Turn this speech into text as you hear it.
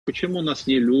Почему нас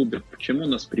не любят, почему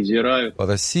нас презирают.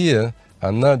 Россия,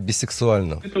 она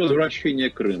бисексуальна. Это возвращение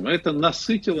Крыма. Это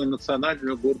насытило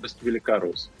национальную гордость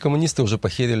великоросс. Коммунисты уже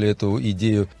похерили эту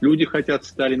идею. Люди хотят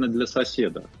Сталина для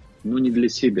соседа, но не для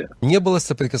себя. Не было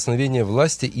соприкосновения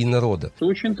власти и народа.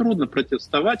 Очень трудно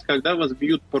протестовать, когда вас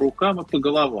бьют по рукам и по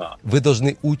головам. Вы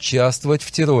должны участвовать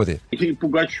в терроре. И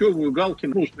Пугачеву, и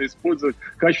Галкину нужно использовать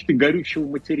в качестве горючего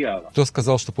материала. Кто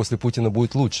сказал, что после Путина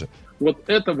будет лучше? Вот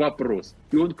это вопрос,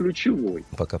 и он ключевой.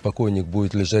 Пока покойник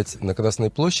будет лежать на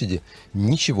Красной площади,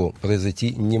 ничего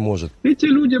произойти не может. Эти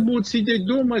люди будут сидеть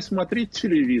дома и смотреть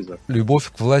телевизор.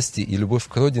 Любовь к власти и любовь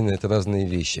к родине – это разные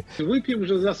вещи. Выпьем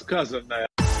же за сказанное.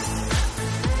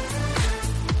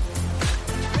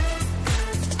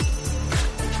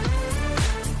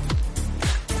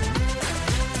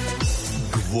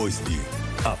 Гвозди.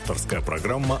 Авторская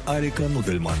программа Арика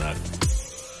Нудельмана.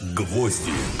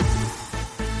 Гвозди.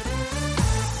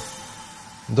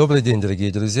 Добрый день,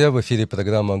 дорогие друзья! В эфире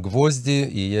программа «Гвозди»,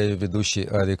 и я ее ведущий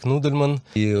Арик Нудельман.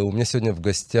 И у меня сегодня в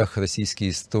гостях российский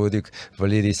историк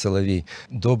Валерий Соловей.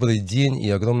 Добрый день и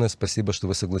огромное спасибо, что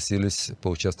вы согласились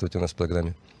поучаствовать у нас в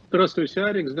программе. Здравствуйте,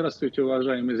 Арик. Здравствуйте,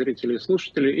 уважаемые зрители и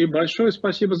слушатели. И большое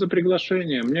спасибо за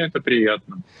приглашение. Мне это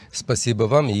приятно. Спасибо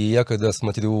вам. И я, когда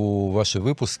смотрю ваши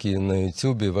выпуски на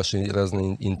YouTube, ваши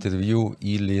разные интервью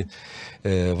или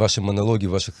ваши монологи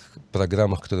в ваших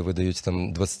программах, которые вы даете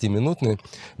там 20-минутные,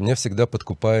 меня всегда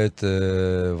подкупает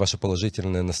ваше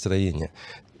положительное настроение.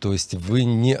 То есть вы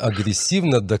не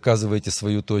агрессивно доказываете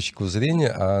свою точку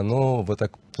зрения, а оно вот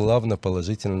так плавно,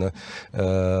 положительно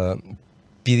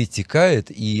перетекает,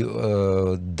 и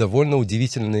довольно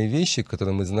удивительные вещи,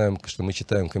 которые мы знаем, что мы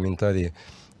читаем комментарии,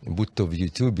 будь то в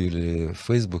YouTube или в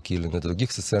Facebook или на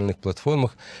других социальных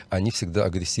платформах, они всегда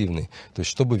агрессивны. То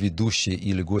есть, что бы ведущий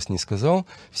или гость ни сказал,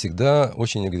 всегда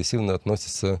очень агрессивно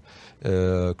относится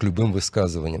к любым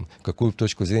высказываниям, какую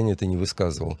точку зрения ты не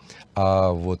высказывал. А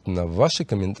вот на ваши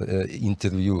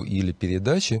интервью или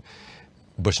передачи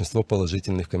большинство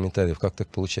положительных комментариев. Как так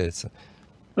получается?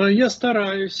 Я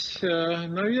стараюсь.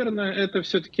 Наверное, это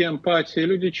все-таки эмпатия.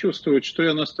 Люди чувствуют, что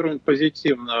я настроен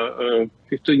позитивно.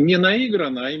 Не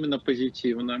наигранно, а именно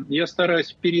позитивно. Я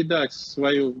стараюсь передать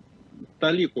свою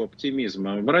талику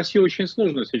оптимизма. В России очень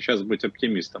сложно сейчас быть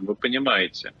оптимистом, вы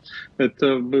понимаете.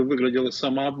 Это бы выглядело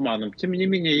самообманом. Тем не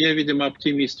менее, я, видимо,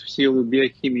 оптимист в силу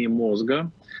биохимии мозга,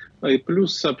 и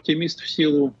плюс оптимист в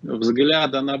силу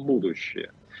взгляда на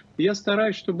будущее. Я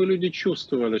стараюсь, чтобы люди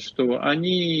чувствовали, что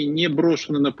они не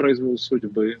брошены на произвол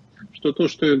судьбы, что то,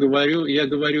 что я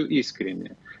говорю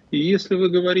искренне. И если вы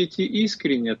говорите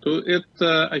искренне, то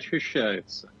это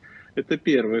ощущается. Это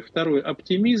первое. Второе.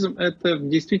 Оптимизм – это в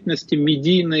действительности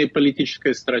медийная и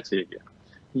политическая стратегия.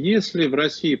 Если в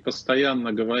России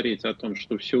постоянно говорить о том,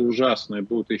 что все ужасно и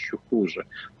будет еще хуже,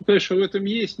 то, конечно, в этом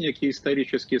есть некий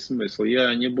исторический смысл,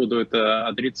 я не буду это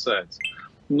отрицать.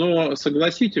 Но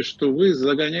согласитесь, что вы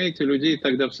загоняете людей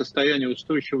тогда в состояние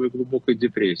устойчивой глубокой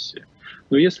депрессии.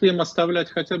 Но если им оставлять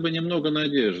хотя бы немного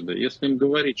надежды, если им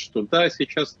говорить, что да,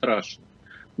 сейчас страшно.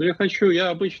 Но я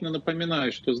обычно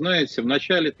напоминаю, что, знаете, в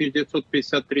начале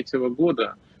 1953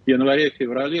 года, в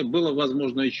январе-феврале, было,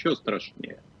 возможно, еще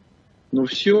страшнее. Но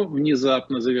все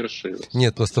внезапно завершилось.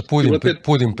 Нет, просто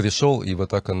Пурим пришел, и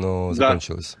вот так оно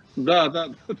закончилось. Да,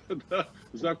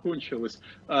 закончилось.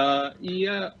 И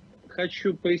я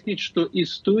хочу пояснить, что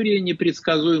история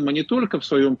непредсказуема не только в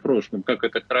своем прошлом, как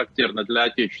это характерно для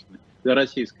отечественной, для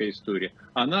российской истории.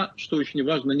 Она, что очень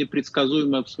важно,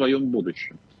 непредсказуема в своем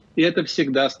будущем. И это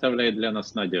всегда оставляет для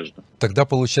нас надежду. Тогда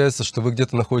получается, что вы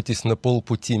где-то находитесь на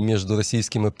полпути между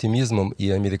российским оптимизмом и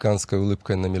американской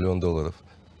улыбкой на $1 миллион.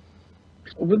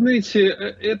 Вы знаете,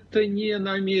 это не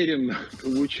намеренно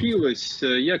получилось.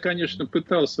 Я, конечно,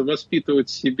 пытался воспитывать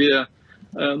в себе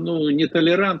не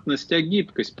толерантность, а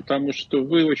гибкость, потому что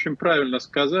вы очень правильно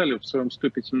сказали в своем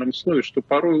вступительном слове, что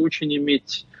порой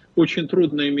очень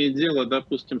трудно иметь дело,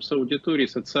 допустим, с аудиторией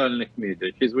социальных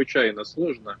медиа. Чрезвычайно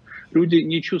сложно. Люди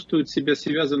не чувствуют себя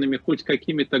связанными хоть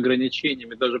какими-то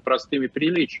ограничениями, даже простыми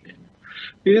приличиями.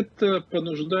 И это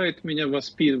понуждало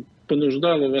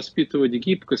воспитывать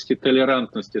гибкость и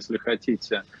толерантность, если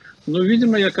хотите. Но,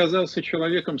 видимо, я оказался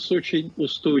человеком с очень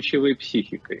устойчивой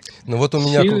психикой.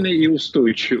 Сильной и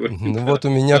устойчивой. Вот у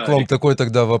меня к вам такой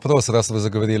тогда вопрос, раз вы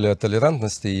заговорили о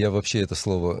толерантности, я вообще это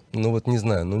слово, не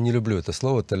знаю, не люблю это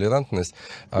слово, толерантность.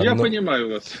 Я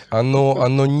понимаю вас.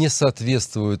 Оно не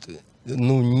соответствует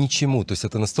ничему. То есть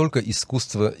это настолько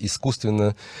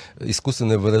искусственное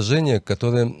выражение,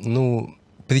 которое,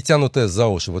 притянутое за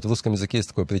уши. Вот в русском языке есть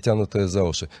такое притянутое за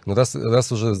уши. Но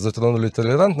раз уже затронули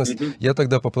толерантность, я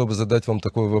тогда попробую задать вам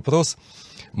такой вопрос.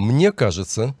 Мне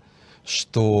кажется,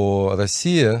 что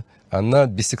Россия, она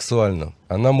бисексуальна.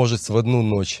 Она может в одну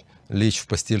ночь лечь в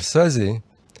постель с Азией,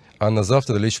 а на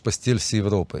завтра лечь в постель с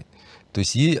Европой. То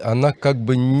есть она как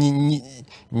бы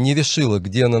не решила,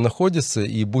 где она находится,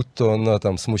 и будь то она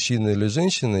там с мужчиной или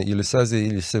женщиной, или с Азией,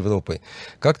 или с Европой.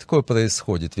 Как такое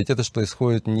происходит? Ведь это же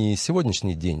происходит не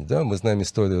сегодняшний день, да? Мы знаем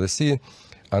историю России,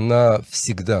 она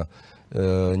всегда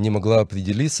не могла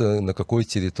определиться, на какой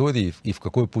территории и в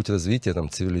какой путь развития там,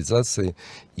 цивилизации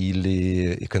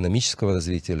или экономического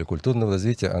развития, или культурного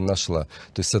развития она шла.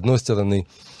 То есть, с одной стороны,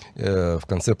 в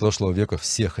конце прошлого века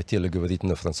все хотели говорить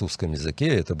на французском языке,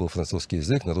 это был французский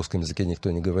язык, на русском языке никто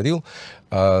не говорил,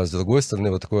 а с другой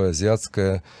стороны, вот такое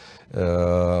азиатское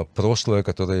прошлое,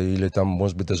 которое, или там,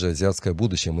 может быть, даже азиатское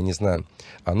будущее, мы не знаем,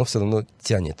 оно все равно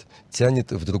тянет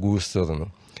в другую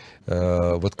сторону.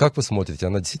 Вот как вы смотрите,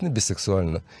 она действительно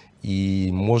бисексуальна?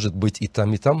 И может быть и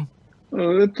там, и там?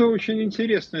 Это очень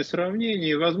интересное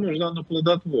сравнение, и, возможно, оно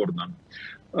плодотворно.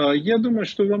 Я думаю,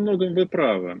 что во многом вы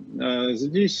правы.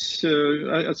 Здесь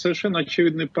совершенно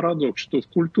очевидный парадокс, что в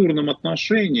культурном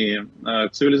отношении,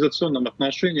 цивилизационном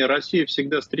отношении Россия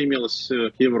всегда стремилась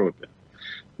к Европе.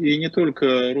 И не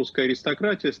только русская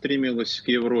аристократия стремилась к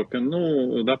Европе,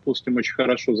 но, допустим, очень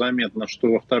хорошо заметно,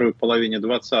 что во второй половине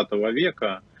 20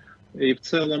 века и в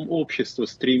целом общество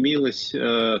стремилось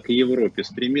к Европе,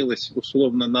 стремилось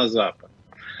условно на Запад.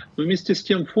 Но вместе с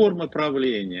тем форма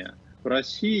правления в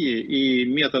России и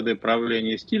методы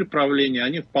правления, и стиль правления,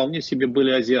 они вполне себе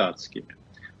были азиатскими.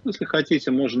 Если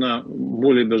хотите, можно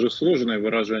более даже сложное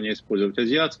выражение использовать,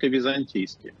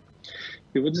 азиатско-византийские.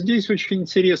 И вот здесь очень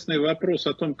интересный вопрос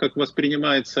о том, как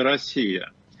воспринимается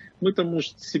Россия. Мы-то,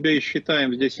 может, себя и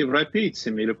считаем здесь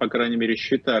европейцами, или, по крайней мере,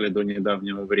 считали до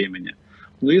недавнего времени.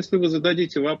 Но если вы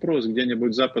зададите вопрос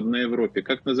где-нибудь в Западной Европе,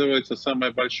 как называется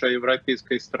самая большая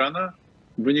европейская страна,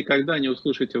 вы никогда не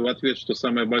услышите в ответ, что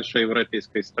самая большая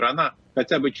европейская страна,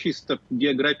 хотя бы чисто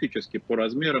географически по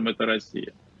размерам, это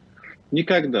Россия.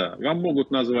 Никогда. Вам могут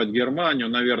назвать Германию,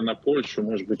 наверное, Польшу,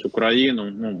 может быть,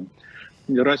 Украину,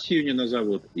 Россию не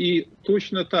назовут. И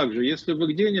точно так же, если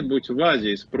вы где-нибудь в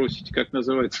Азии спросите, как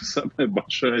называется самая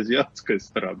большая азиатская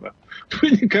страна, вы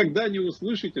никогда не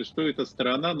услышите, что эта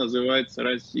страна называется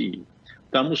Россией.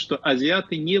 Потому что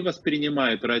азиаты не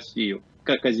воспринимают Россию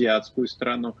как азиатскую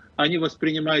страну, они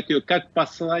воспринимают ее как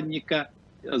посланника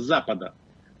Запада.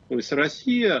 То есть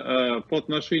Россия по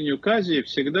отношению к Азии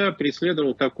всегда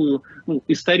преследовала такую,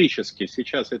 исторически,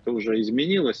 сейчас это уже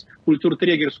изменилось,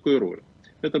 культуртрегерскую роль.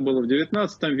 Это было в XIX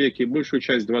веке и большую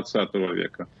часть XX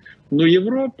века. Но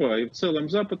Европа и в целом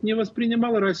Запад не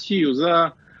воспринимала Россию,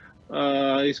 за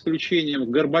исключением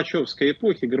Горбачевской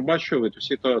эпохи, Горбачев эту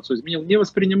ситуацию изменил, не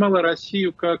воспринимала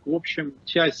Россию как, в общем,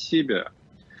 часть себя.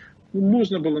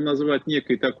 Можно было назвать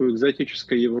некой такой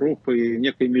экзотической Европой,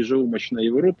 некой межеумочной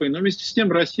Европой, но вместе с тем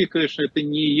Россия, конечно, это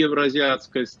не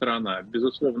евразиатская страна,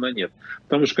 безусловно, нет.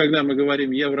 Потому что когда мы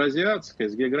говорим евразиатская,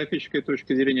 с географической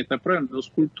точки зрения это правильно, но с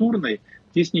культурной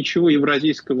здесь ничего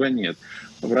евразийского нет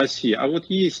в России. А вот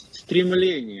есть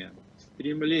стремление,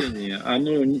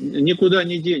 оно никуда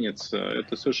не денется,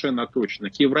 это совершенно точно,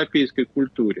 к европейской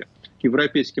культуре, к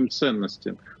европейским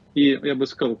ценностям. И, я бы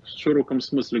сказал, в широком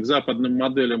смысле к западным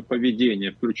моделям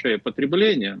поведения, включая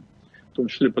потребление, в том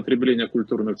числе потребление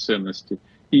культурных ценностей,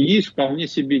 и есть вполне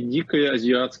себе дикое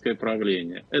азиатское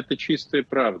правление. Это чистая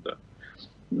правда.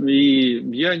 И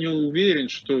я не уверен,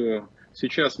 что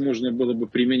сейчас можно было бы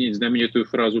применить знаменитую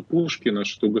фразу Пушкина,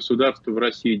 что государство в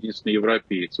России единственный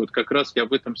европеец. Вот как раз я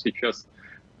в этом сейчас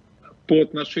по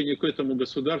отношению к этому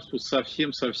государству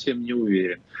совсем не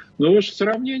уверен. Но ваше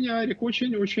сравнение, Арик,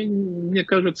 очень, мне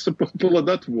кажется,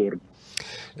 плодотворно.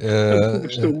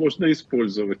 Что можно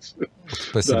использовать.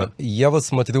 Спасибо. Да. Я вот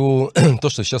смотрю то,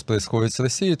 что сейчас происходит с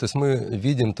Россией, то есть мы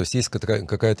видим, то есть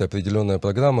какая-то определенная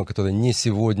программа, которая не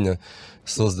сегодня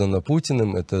создана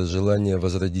Путиным, это желание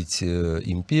возродить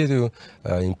империю,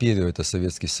 а империю это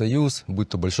Советский Союз, будь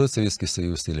то Большой Советский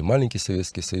Союз или Маленький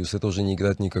Советский Союз, это уже не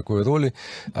играет никакой роли,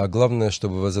 а главное,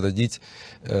 чтобы возродить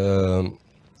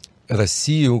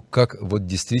Россию как вот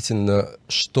действительно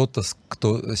что-то,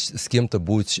 с кем-то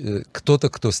будет, кто-то,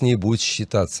 кто с ней будет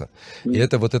считаться. И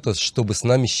это вот это, чтобы с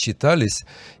нами считались,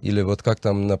 или вот как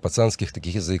там на пацанских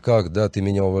таких языках, да, ты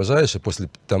меня уважаешь, и после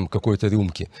там какой-то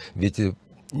рюмки. Ведь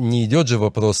не идет же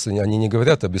вопрос, они не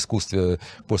говорят об искусстве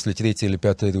после 3-й или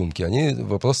 5-й рюмки, они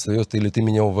вопрос встает, или ты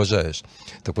меня уважаешь.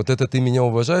 Так вот это ты меня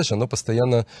уважаешь, оно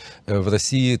постоянно в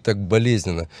России так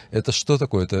болезненно. Это что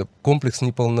такое? Это комплекс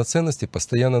неполноценности,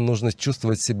 постоянно нужно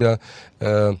чувствовать себя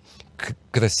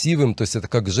красивым, то есть это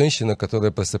как женщина,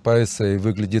 которая просыпается и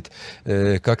выглядит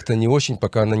как-то не очень,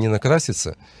 пока она не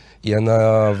накрасится, и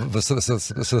она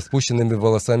с распущенными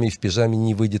волосами и в пижаме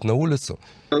не выйдет на улицу.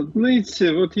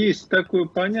 Знаете, вот есть такое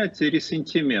понятие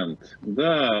ресентимент,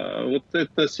 да, вот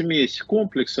это смесь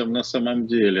комплексов на самом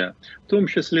деле, в том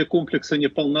числе комплекса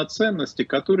неполноценности,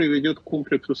 который ведет к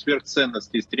комплексу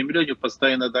сверхценности и стремлению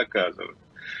постоянно доказывать.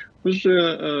 Вы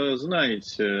же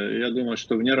знаете, я думаю,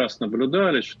 что вы не раз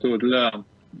наблюдали, что для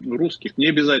русских, не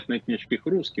обязательно этнических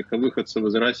русских, а выходцев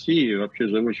из России, вообще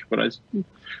живущих в России,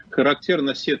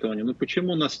 характерно сетование. Ну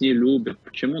почему нас не любят,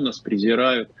 почему нас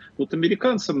презирают? Вот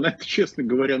американцам на это, честно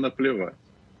говоря, наплевать.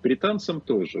 Британцам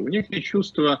тоже. У них есть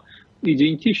чувство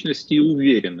идентичности и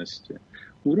уверенности.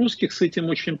 У русских с этим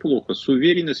очень плохо, с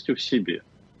уверенностью в себе.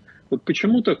 Вот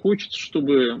почему-то хочется,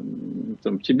 чтобы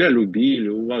там, тебя любили,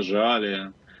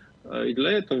 уважали. И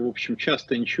для этого, в общем,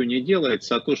 часто ничего не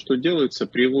делается, а то, что делается,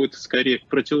 приводит скорее к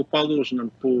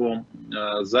противоположным по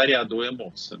заряду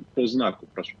эмоциям, по знаку,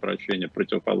 прошу прощения,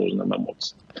 противоположным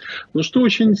эмоциям. Но что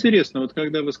очень интересно, вот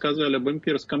когда вы сказали об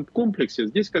имперском комплексе,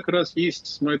 здесь как раз есть,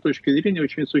 с моей точки зрения,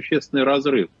 очень существенный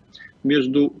разрыв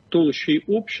между толщей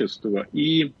общества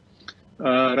и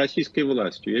российской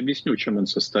властью. Я объясню, чем он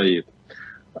состоит.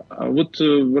 Вот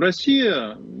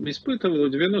Россия испытывала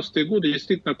в 90-е годы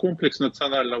действительно комплекс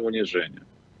национального унижения.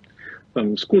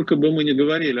 Там, сколько бы мы ни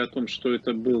говорили о том, что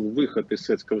это был выход из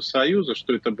Советского Союза,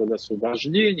 что это было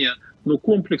освобождение, но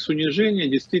комплекс унижения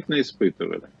действительно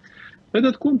испытывали.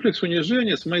 Этот комплекс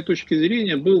унижения, с моей точки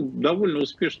зрения, был довольно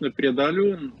успешно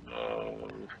преодолен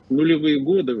в нулевые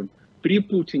годы при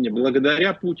Путине,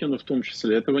 благодаря Путину в том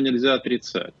числе, этого нельзя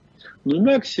отрицать. Но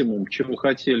максимум, чего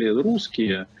хотели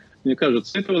русские, мне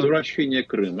кажется, это возвращение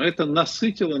Крыма. Это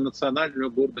насытило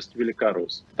национальную гордость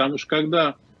великороссов. Потому что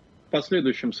когда в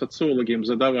последующем социологи им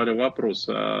задавали вопрос,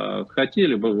 а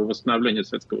хотели бы вы восстановления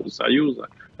Советского Союза,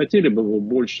 хотели бы вы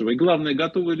большего, и главное,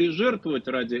 готовы ли жертвовать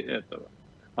ради этого,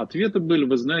 ответы были,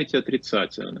 вы знаете,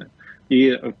 отрицательные. И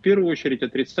в первую очередь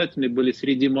отрицательные были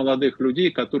среди молодых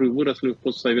людей, которые выросли в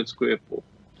постсоветскую эпоху.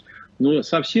 Но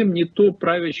совсем не то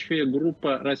правящая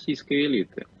группа российской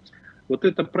элиты. Вот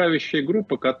эта правящая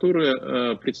группа,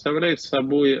 которая представляет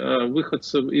собой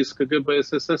выходцев из КГБ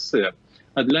СССР,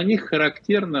 а для них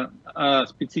характерна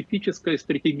специфическая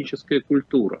стратегическая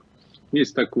культура.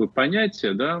 Есть такое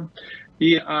понятие, да,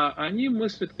 и они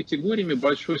мыслят категориями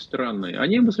большой страны,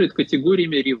 они мыслят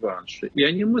категориями реванша, и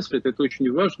они мыслят, это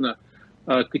очень важно,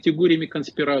 категориями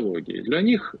конспирологии. Для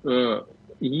них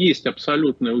есть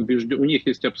абсолютная у них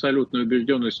есть абсолютная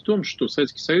убежденность в том, что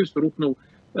Советский Союз рухнул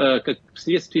как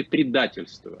вследствие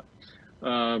предательства.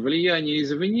 Влияние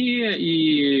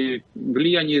извне,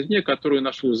 которое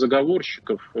нашло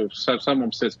заговорщиков в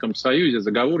самом Советском Союзе,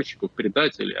 заговорщиков,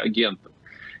 предателей, агентов.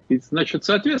 И, значит,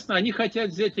 соответственно, они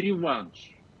хотят взять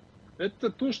реванш. Это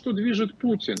то, что движет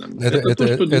Путиным.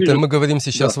 Это мы говорим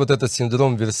сейчас, да. Вот этот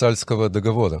синдром Версальского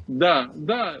договора. Да,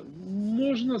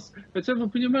 можно, хотя вы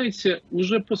понимаете,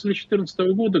 уже после 2014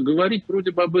 года говорить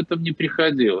вроде бы об этом не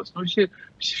приходилось. Но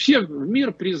все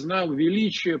мир признал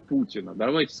величие Путина,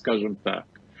 давайте скажем так.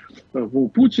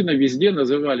 Путина везде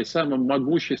называли самым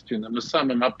могущественным и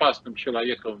самым опасным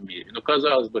человеком в мире. Но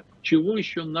казалось бы, чего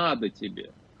еще надо тебе?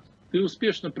 Ты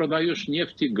успешно продаешь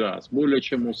нефть и газ, более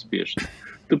чем успешно.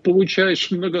 Ты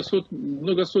получаешь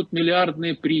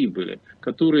многосотмиллиардные прибыли,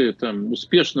 которые там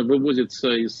успешно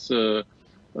вывозятся из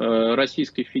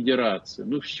Российской Федерации.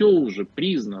 Ну все уже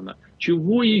признано.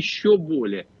 Чего еще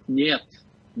более? Нет,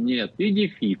 иди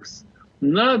фикс.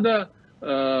 Надо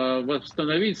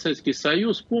восстановить Советский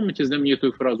Союз. Помните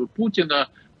знаменитую фразу Путина: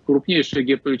 крупнейшая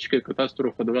геополитическая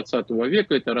катастрофа 20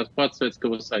 века – это распад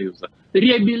Советского Союза.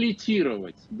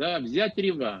 Реабилитировать, да, взять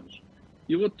реванш.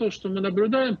 И вот то, что мы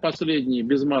наблюдаем последние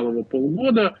без малого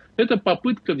полгода, это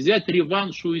попытка взять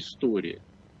реванш у истории.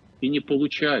 И не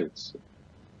получается.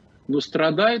 Но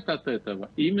страдает от этого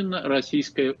именно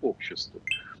российское общество.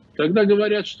 Когда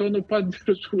говорят, что оно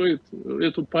поддерживает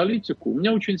эту политику, у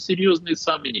меня очень серьезные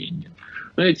сомнения.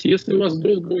 Знаете, если вас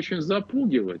долго очень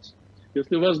запугивать,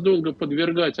 если вас долго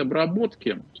подвергать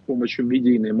обработке с помощью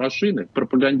медийной машины,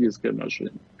 пропагандистской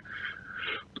машины,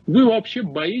 вы вообще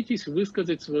боитесь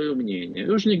высказать свое мнение.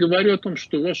 Я уже не говорю о том,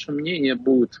 что ваше мнение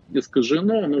будет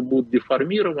искажено, оно будет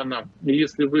деформировано. И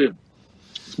если вы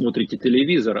смотрите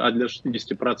телевизор, а для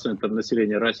 60%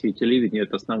 населения России телевидение –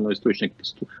 это основной источник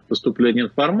поступления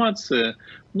информации,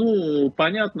 ну,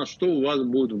 понятно, что у вас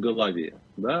будет в голове,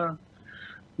 да?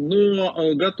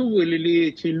 Но готовы ли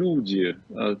эти люди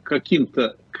к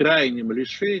каким-то крайним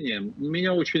решениям, у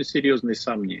меня очень серьезные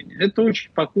сомнения. Это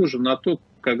очень похоже на то,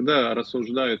 когда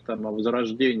рассуждают там о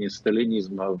возрождении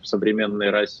сталинизма в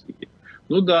современной России.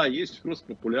 Ну да, есть рост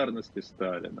популярности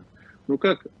Сталина. Ну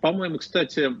как, по-моему,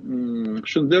 кстати,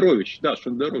 Шендерович это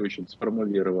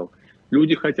сформулировал.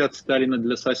 Люди хотят Сталина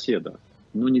для соседа,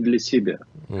 но не для себя.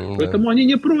 Да. Поэтому они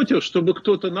не против, чтобы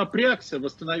кто-то напрягся,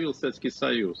 восстановил Советский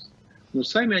Союз. Но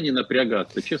сами они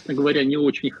напрягаться, честно говоря, не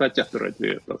очень хотят ради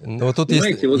этого. Но вот тут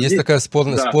Понимаете, есть здесь... такая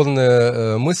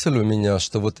спорная мысль у меня,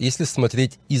 что вот если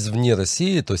смотреть извне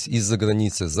России, то есть из-за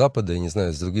границы Запада, я не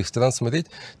знаю, из других стран смотреть,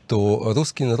 то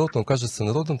русский народ, он кажется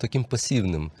народом таким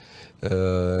пассивным,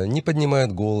 не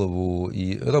поднимает голову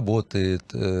и работает,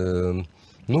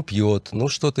 ну пьет, ну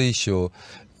что-то еще.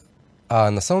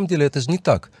 А на самом деле это же не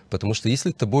так, потому что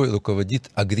если тобой руководит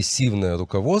агрессивное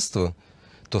руководство,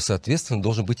 то, соответственно,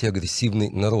 должен быть и агрессивный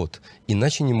народ.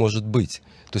 Иначе не может быть.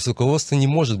 То есть руководство не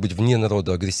может быть вне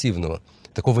народа агрессивного.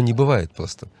 Такого не бывает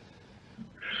просто.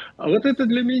 А вот это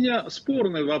для меня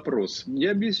спорный вопрос.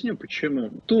 Я объясню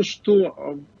почему. То,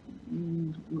 что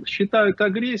считают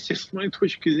агрессией, с моей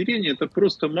точки зрения, это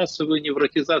просто массовая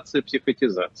невротизация,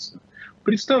 психотизация.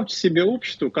 Представьте себе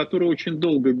общество, которое очень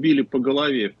долго били по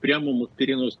голове в прямом и в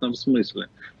переносном смысле.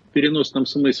 В переносном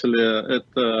смысле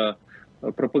это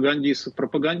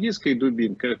пропагандистской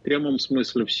дубинкой, в прямом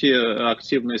смысле все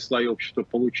активные слои общества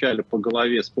получали по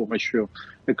голове с помощью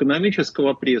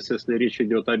экономического пресса, если речь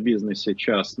идет о бизнесе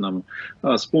частном,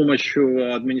 с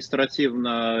помощью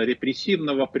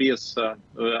административно-репрессивного пресса,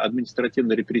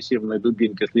 административно-репрессивной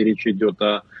дубинки, если речь идет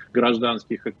о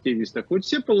гражданских активистах. Вот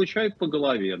все получают по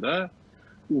голове, да?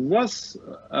 У вас,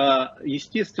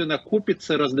 естественно,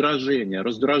 копится раздражение.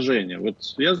 Вот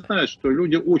я знаю, что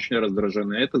люди очень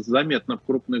раздражены, это заметно в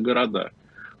крупных городах.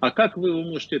 А как вы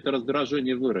можете это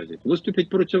раздражение выразить? Выступить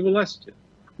против власти?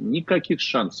 Никаких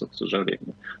шансов, к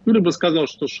сожалению. Ну, либо сказал,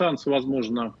 что шанс,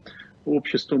 возможно,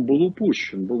 обществом был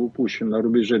упущен на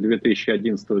рубеже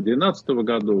 2011-2012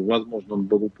 году, возможно, он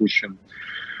был упущен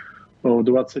в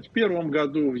 2021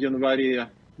 году, в январе,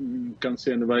 в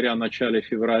конце января, начале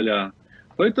февраля.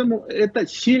 Поэтому это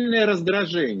сильное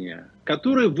раздражение,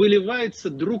 которое выливается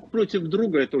друг против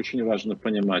друга, это очень важно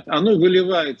понимать. Оно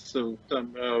выливается в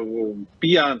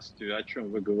пьянстве, о чем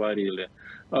вы говорили,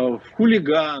 в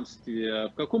хулиганстве,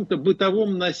 в каком-то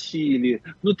бытовом насилии,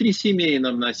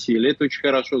 внутрисемейном насилии, это очень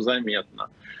хорошо заметно.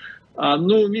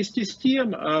 Но вместе с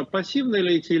тем, пассивны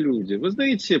ли эти люди? Вы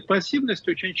знаете, пассивность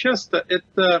очень часто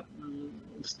это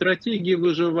стратегия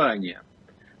выживания.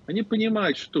 Они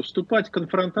понимают, что вступать в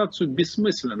конфронтацию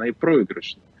бессмысленно и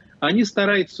проигрышно. Они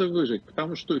стараются выжить,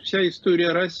 потому что вся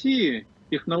история России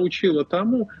их научила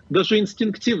тому, даже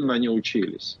инстинктивно они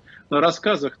учились. На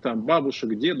рассказах там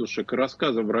бабушек, дедушек,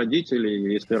 рассказов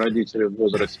родителей, если родители в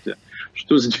возрасте,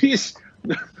 что здесь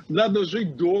надо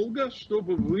жить долго,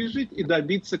 чтобы выжить и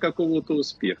добиться какого-то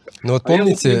успеха. Ну вот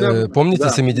помните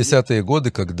 70-е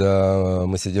годы, когда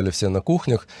мы сидели все на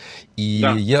кухнях, и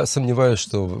я сомневаюсь,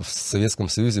 что в Советском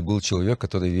Союзе был человек,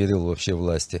 который верил вообще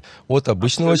власти. От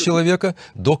обычного человека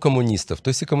до коммунистов. То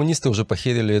есть и коммунисты уже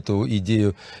похерили эту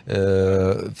идею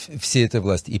всей этой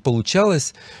власти. И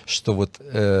получалось, что вот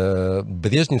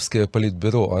Брежневское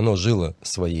политбюро, оно жило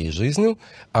своей жизнью,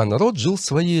 а народ жил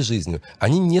своей жизнью.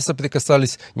 Они не соприкасались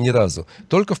ни разу.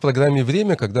 Только в программе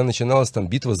 «Время», когда начиналась там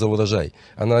битва за урожай.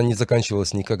 Она не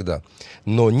заканчивалась никогда.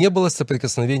 Но не было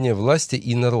соприкосновения власти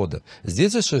и народа.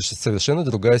 Здесь же совершенно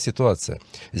другая ситуация.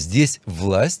 Здесь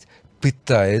власть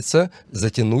пытается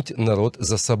затянуть народ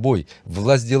за собой.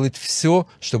 Власть делает все,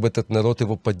 чтобы этот народ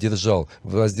его поддержал.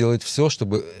 Власть делает все,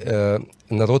 чтобы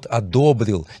народ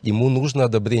одобрил. Ему нужно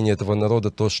одобрение этого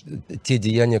народа, те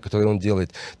деяния, которые он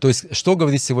делает. То есть, что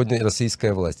говорит сегодня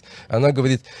российская власть? Она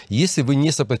говорит, если вы не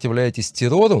сопротивляетесь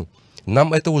террору,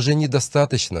 нам это уже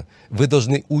недостаточно. Вы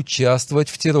должны участвовать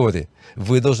в терроре.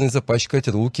 Вы должны запачкать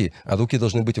руки, а руки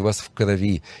должны быть у вас в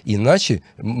крови. Иначе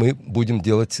мы будем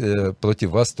делать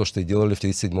против вас то, что и делали в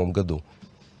 1937 году.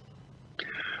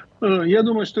 Я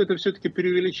думаю, что это все-таки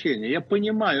преувеличение. Я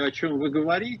понимаю, о чем вы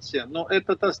говорите, но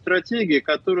это та стратегия,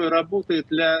 которая работает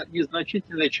для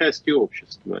незначительной части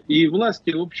общества. И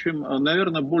власти, в общем,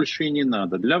 наверное, больше и не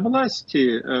надо. Для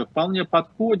власти вполне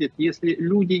подходит, если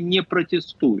люди не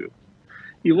протестуют.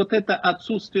 И вот это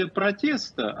отсутствие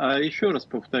протеста, а еще раз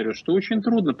повторю, что очень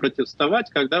трудно протестовать,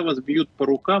 когда вас бьют по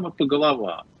рукам и по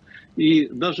головам. И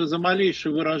даже за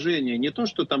малейшее выражение, не то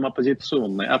что там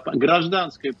оппозиционной, а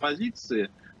гражданской позиции,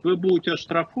 вы будете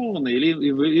оштрафованы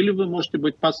или вы можете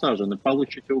быть посажены,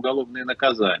 получите уголовное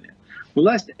наказание.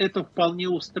 Власть это вполне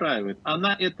устраивает.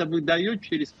 Она это выдает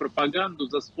через пропаганду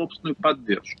за собственную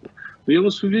поддержку. Но я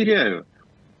вас уверяю,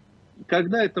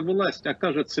 когда эта власть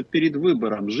окажется перед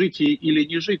выбором, жить ей или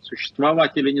не жить,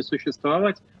 существовать или не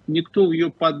существовать, никто в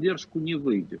ее поддержку не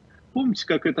выйдет. Помните,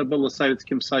 как это было с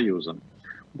Советским Союзом?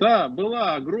 Да,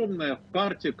 была огромная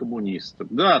партия коммунистов.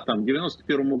 Да, там к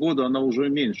 91 году она уже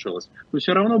уменьшилась. Но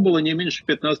все равно было не меньше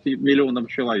 15 миллионов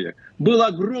человек. Был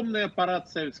огромный аппарат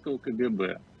советского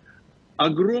КГБ.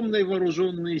 Огромные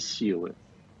вооруженные силы.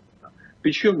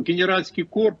 Причем генеральский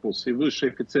корпус и высший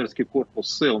офицерский корпус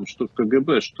в целом, что в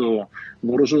КГБ, что в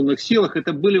вооруженных силах,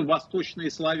 это были восточные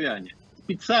славяне.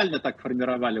 Специально так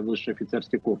формировали высший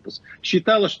офицерский корпус.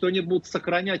 Считалось, что они будут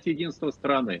сохранять единство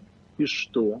страны. И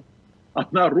что?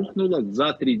 Она рухнула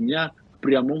за 3 дня в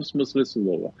прямом смысле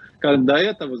слова. Как до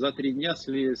этого за 3 дня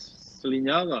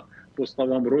слиняла, по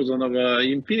словам Розанова,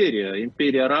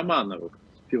 империя Романовых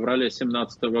в феврале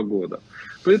 17 года.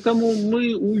 Поэтому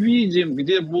мы увидим,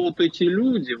 где будут эти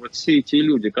люди, вот все эти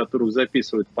люди, которых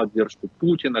записывают в поддержку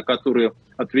Путина, которые,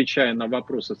 отвечая на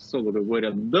вопросы социологов,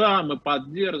 говорят: да, мы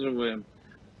поддерживаем.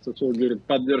 Социолог говорит,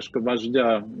 поддержка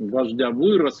вождя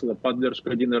выросла, поддержка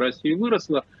Единой России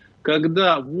выросла,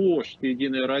 когда вождь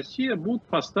Единая Россия будут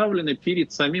поставлены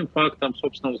перед самим фактом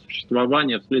собственного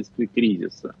существования вследствие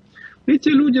кризиса. Эти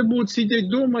люди будут сидеть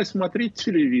дома и смотреть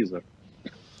телевизор.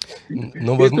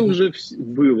 Но, это уже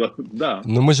было, да.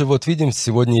 Но мы же вот видим,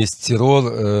 сегодня есть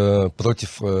террор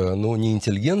против, ну, не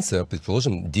интеллигенции, а,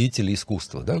 предположим, деятелей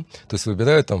искусства, да? То есть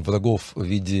выбирают там врагов в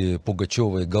виде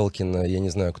Пугачева и Галкина, я не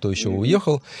знаю, кто еще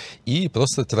уехал, и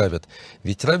просто травят.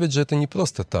 Ведь травят же это не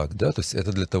просто так, да? То есть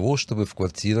это для того, чтобы в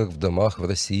квартирах, в домах в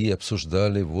России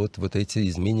обсуждали вот эти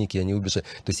изменники, они убежали.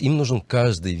 То есть им нужен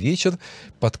каждый вечер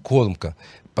подкормка,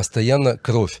 постоянно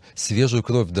кровь, свежую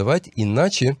кровь давать,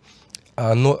 иначе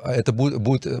это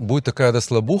будет такая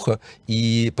расслабуха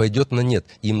и пойдет на нет.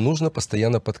 Им нужно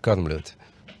постоянно подкармливать.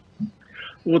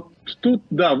 Вот тут,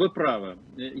 да, вы правы.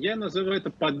 Я называю это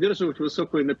поддерживать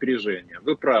высокое напряжение.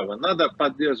 Вы правы. Надо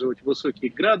поддерживать высокий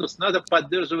градус, надо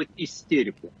поддерживать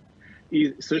истерику.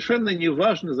 И совершенно не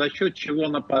важно, за счет чего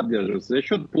она поддерживается. За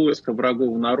счет поиска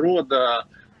врагов народа,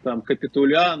 там,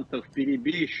 капитулянтов,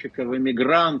 перебежчиков,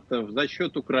 эмигрантов, за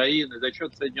счет Украины, за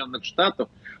счет Соединенных Штатов.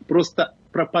 Просто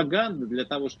пропаганда для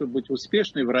того, чтобы быть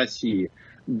успешной в России,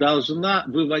 должна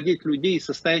выводить людей из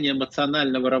состояния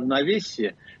эмоционального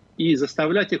равновесия и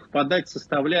заставлять их впадать в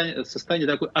состояние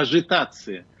такой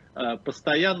ажитации,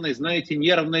 постоянной, знаете,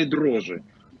 нервной дрожи.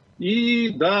 И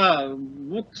да,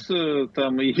 вот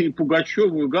там и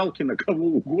Пугачеву, и Галкина, кого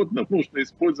угодно можно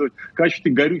использовать в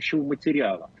качестве горючего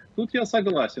материала. Тут я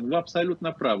согласен, вы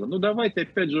абсолютно правы. Ну давайте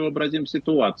опять же вообразим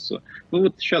ситуацию. Мы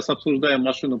вот сейчас обсуждаем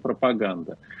машину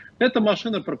пропаганды. Эта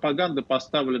машина пропаганды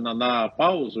поставлена на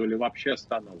паузу или вообще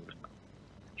остановлена.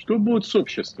 Что будет с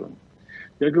обществом?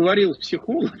 Я говорил с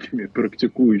психологами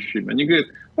практикующими, они говорят,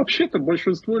 вообще-то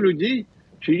большинство людей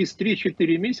через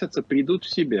 3-4 месяца придут в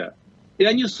себя. И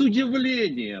они с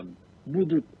удивлением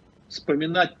будут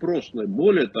вспоминать прошлое.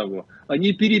 Более того,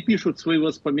 они перепишут свои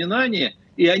воспоминания,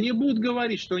 и они будут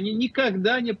говорить, что они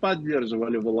никогда не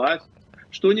поддерживали власть,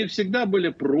 что они всегда были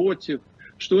против,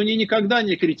 что они никогда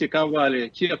не критиковали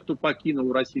тех, кто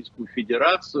покинул Российскую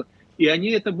Федерацию. И они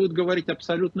это будут говорить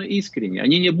абсолютно искренне.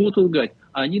 Они не будут лгать.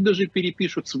 Они даже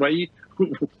перепишут свои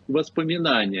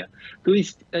воспоминания. То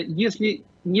есть, если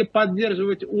не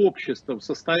поддерживать общество в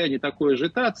состоянии такой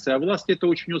ажитации, а власть это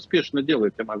очень успешно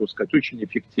делает, я могу сказать, очень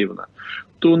эффективно,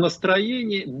 то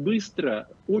настроение быстро,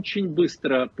 очень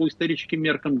быстро, по историческим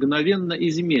меркам, мгновенно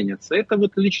изменится. Это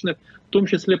вот лично в том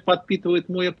числе подпитывает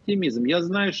мой оптимизм. Я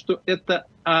знаю, что это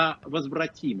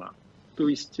возвратимо. То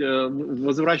есть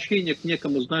возвращение к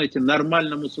некому, знаете,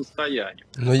 нормальному состоянию.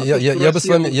 Но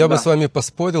я бы с вами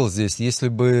поспорил здесь, если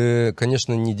бы,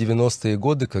 конечно, не 90-е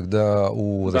годы, когда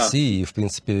у России и, в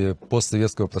принципе,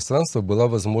 постсоветского пространства была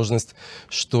возможность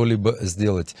что-либо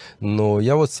сделать. Но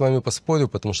я вот с вами поспорю,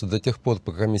 потому что до тех пор,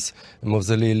 пока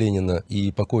мавзолей Ленина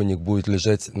и покойник будет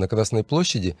лежать на Красной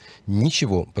площади,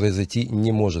 ничего произойти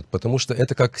не может, потому что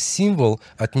это как символ,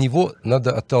 от него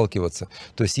надо отталкиваться.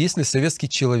 То есть если советский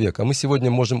человек, а мы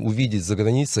сегодня можем увидеть за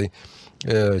границей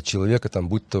человека, там,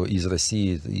 будь то из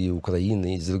России, и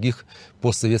Украины, и из других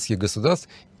постсоветских государств,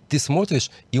 ты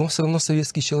смотришь, и он все равно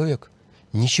советский человек.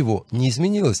 Ничего не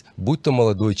изменилось, будь то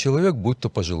молодой человек, будь то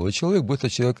пожилой человек, будь то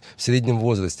человек в среднем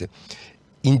возрасте.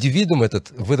 Индивидуум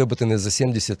этот, выработанный за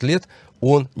 70 лет,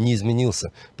 он не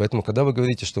изменился. Поэтому, когда вы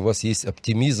говорите, что у вас есть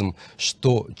оптимизм,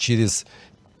 что через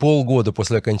полгода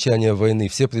после окончания войны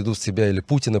все придут в себя, или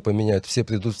Путина поменяют, все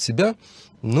придут в себя,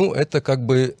 ну, это как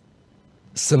бы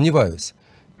сомневаюсь,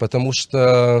 потому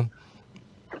что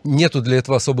нету для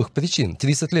этого особых причин.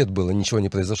 30 лет было, ничего не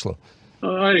произошло.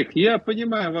 Арик, я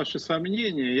понимаю ваши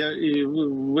сомнения, и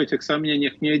вы в этих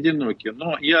сомнениях не одиноки,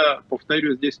 но я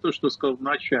повторю здесь то, что сказал в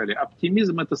начале.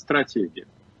 Оптимизм – это стратегия.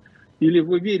 Или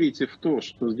вы верите в то,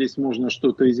 что здесь можно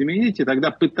что-то изменить, и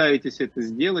тогда пытаетесь это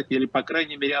сделать, или, по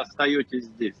крайней мере, остаетесь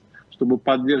здесь, чтобы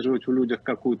поддерживать в людях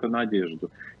какую-то надежду.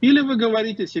 Или вы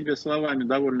говорите себе словами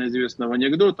довольно известного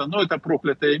анекдота: ну, это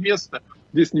проклятое место,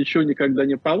 здесь ничего никогда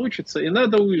не получится, и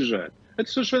надо уезжать.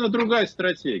 Это совершенно другая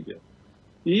стратегия.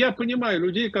 И я понимаю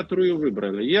людей, которые ее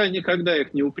выбрали. Я никогда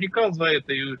их не упрекал за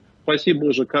это, и, спасибо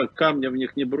Боже, камня в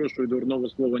них не брошу и дурного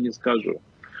слова не скажу.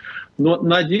 Но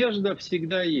надежда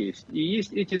всегда есть. И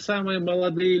есть эти самые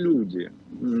молодые люди,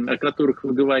 о которых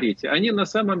вы говорите. Они на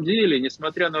самом деле,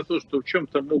 несмотря на то, что в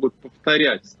чем-то могут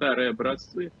повторять старые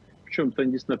образцы, в чем-то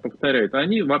они действительно повторяют,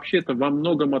 они вообще-то во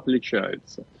многом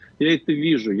отличаются. Я это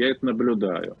вижу, я это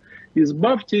наблюдаю.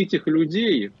 Избавьте этих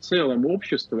людей, в целом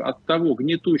общества, от того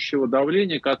гнетущего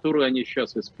давления, которое они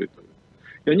сейчас испытывают.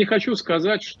 Я не хочу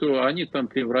сказать, что они там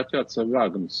превратятся в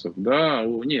агнцев, да,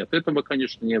 нет, этого,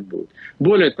 конечно, не будет.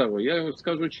 Более того, я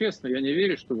скажу честно, я не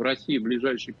верю, что в России в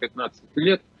ближайшие 15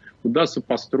 лет удастся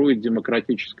построить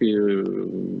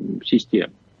демократическую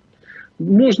систему.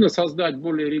 Можно создать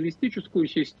более реалистическую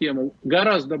систему,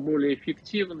 гораздо более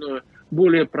эффективную,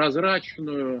 более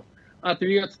прозрачную,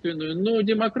 ответственную, но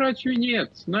демократию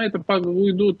нет. На это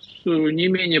уйдут не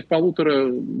менее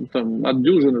от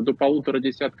дюжины до 1,5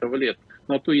 десятков лет.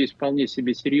 На то есть вполне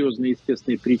себе серьезные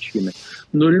естественные причины.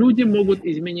 Но люди могут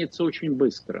измениться очень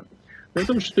быстро.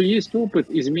 Потому что есть опыт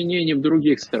изменений в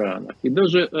других странах. И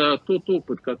даже тот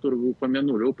опыт, который вы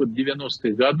упомянули, опыт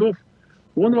 90-х годов,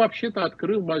 он вообще-то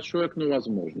открыл большое окно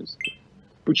возможностей.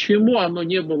 Почему оно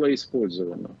не было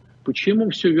использовано? Почему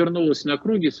все вернулось на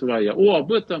круги своя?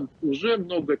 Об этом уже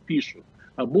много пишут,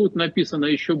 а будет написано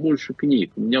еще больше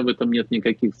книг. У меня в этом нет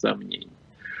никаких сомнений.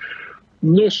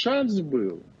 Но шанс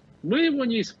был. Мы его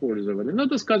не использовали.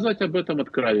 Надо сказать об этом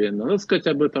откровенно, надо сказать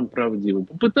об этом правдиво.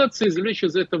 Попытаться извлечь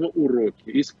из этого уроки.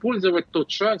 Использовать тот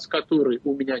шанс, который,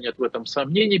 у меня нет в этом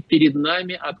сомнений, перед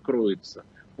нами откроется.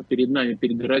 Перед нами,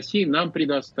 перед Россией, нам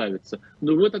предоставится.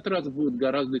 Но в этот раз будет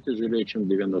гораздо тяжелее, чем в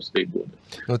 90-е годы.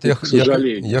 Вот я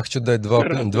хочу дать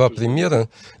два примера.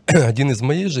 Один из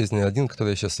моей жизни, один, который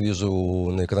я сейчас вижу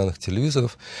на экранах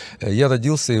телевизоров. Я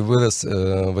родился и вырос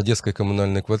в одесской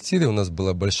коммунальной квартире. У нас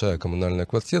была большая коммунальная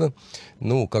квартира.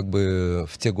 Ну, как бы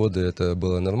в те годы это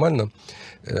было нормально.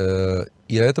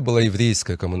 И это была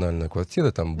еврейская коммунальная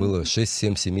квартира, там было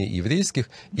 6-7 семей еврейских,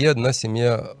 и одна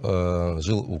семья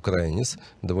жил украинец,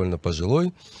 довольно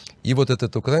пожилой, и вот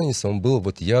этот украинец, он был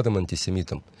вот ярым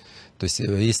антисемитом. То есть,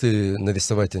 если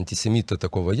нарисовать антисемита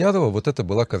такого ярого, вот это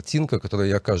была картинка, которую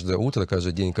я каждое утро,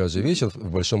 каждый день, каждый вечер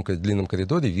в большом длинном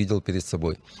коридоре видел перед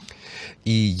собой.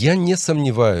 И я не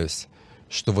сомневаюсь,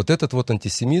 что вот этот вот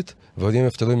антисемит во время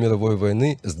Второй мировой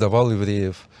войны сдавал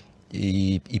евреев,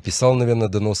 и писал, наверное,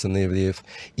 доносы на евреев.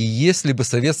 И если бы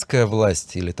советская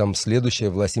власть или там следующая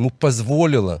власть ему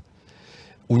позволила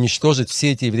уничтожить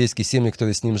все эти еврейские семьи,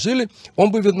 которые с ним жили,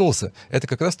 он бы вернулся. Это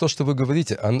как раз то, что вы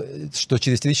говорите, что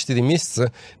через 3-4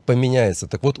 месяца поменяется.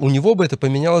 Так вот, у него бы это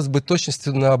поменялось бы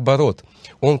точностью наоборот.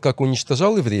 Он как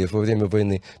уничтожал евреев во время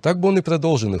войны, так бы он и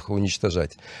продолжил их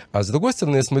уничтожать. А с другой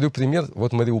стороны, я смотрю пример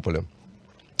вот Мариуполя.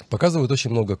 Показывают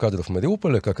очень много кадров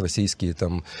Мариуполя, как российские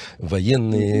там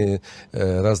военные,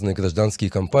 разные гражданские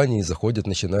компании заходят,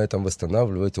 начинают там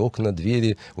восстанавливать окна,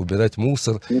 двери, убирать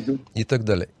мусор и так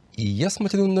далее. И я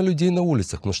смотрю на людей на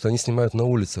улицах, потому что они снимают на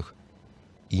улицах.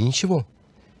 И ничего.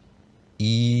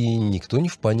 И никто не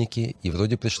в панике. И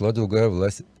вроде пришла другая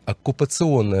власть,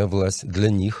 оккупационная власть для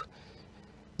них.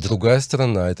 Другая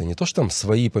сторона. Это не то, что там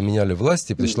свои поменяли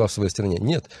власть и пришла в своей стране.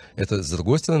 Нет, это с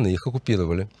другой стороны их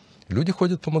оккупировали. Люди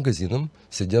ходят по магазинам,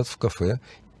 сидят в кафе.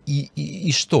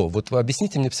 И что? Вот вы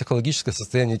объясните мне психологическое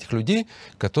состояние этих людей,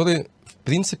 которые, в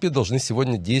принципе, должны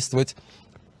сегодня действовать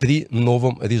при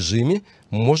новом режиме.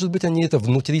 Может быть, они это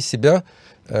внутри себя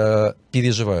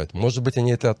переживают. Может быть,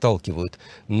 они это отталкивают.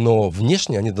 Но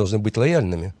внешне они должны быть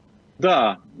лояльными.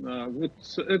 Да, вот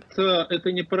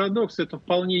это не парадокс, это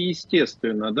вполне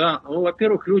естественно. Да? Ну,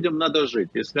 во-первых, людям надо жить.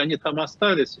 Если они там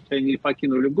остались, если они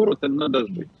покинули город, им надо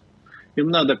жить. Им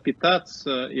надо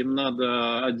питаться, им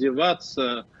надо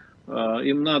одеваться,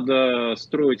 им надо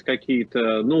строить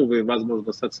какие-то новые,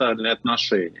 возможно, социальные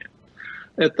отношения.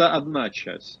 Это одна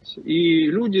часть. И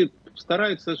люди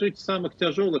стараются жить в самых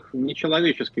тяжелых,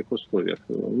 нечеловеческих условиях.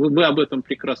 Вы об этом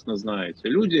прекрасно знаете.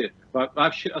 Люди,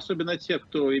 вообще, особенно те,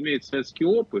 кто имеет советский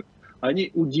опыт,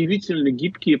 они удивительно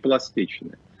гибкие и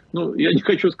пластичные. Ну, я не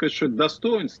хочу сказать, что это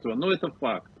достоинство, но это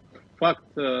факт. Факт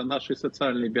нашей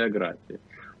социальной биографии.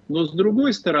 Но с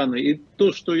другой стороны, и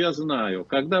то, что я знаю,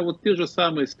 когда вот те же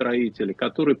самые строители,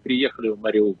 которые приехали в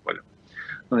Мариуполь,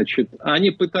 значит,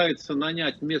 они пытаются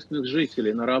нанять местных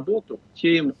жителей на работу,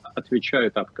 те им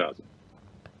отвечают отказом.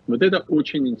 Вот это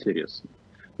очень интересно.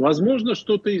 Возможно,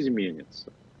 что-то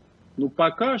изменится. Но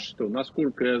пока что,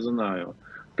 насколько я знаю,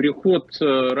 приход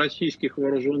российских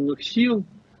вооруженных сил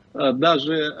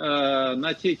даже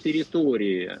на те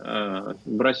территории,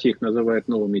 в России их называют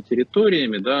новыми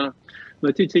территориями, да,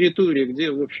 на те территории,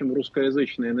 где, в общем,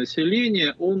 русскоязычное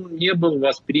население, он не был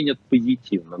воспринят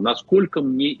позитивно, насколько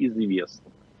мне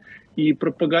известно. И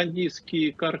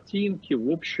пропагандистские картинки, в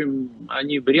общем,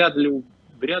 они вряд ли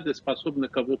способны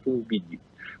кого-то убедить.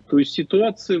 То есть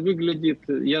ситуация выглядит,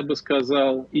 я бы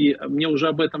сказал, и мне уже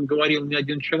об этом говорил не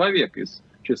один человек из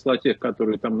числа тех,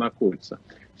 которые там находятся.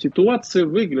 Ситуация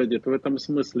выглядит в этом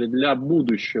смысле для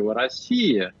будущего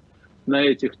России на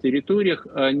этих территориях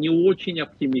не очень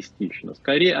оптимистично.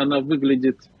 Скорее, она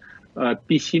выглядит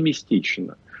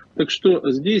пессимистично. Так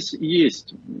что здесь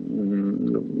есть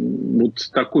вот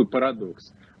такой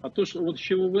парадокс. А то, что, вот с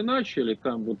чего вы начали,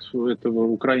 там вот этого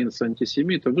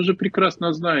украинца-антисемита, вы же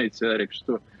прекрасно знаете, Арик,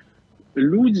 что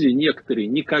люди некоторые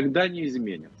никогда не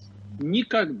изменятся.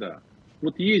 Никогда.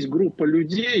 Вот есть группа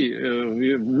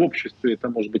людей, в обществе это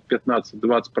может быть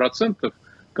 15-20%,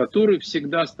 которые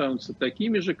всегда останутся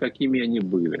такими же, какими они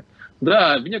были.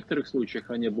 Да, в некоторых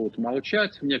случаях они будут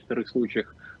молчать, в некоторых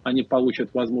случаях они получат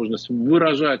возможность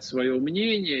выражать свое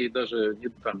мнение и даже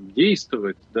там,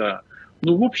 действовать, да.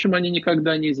 Ну, в общем, они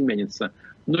никогда не изменятся.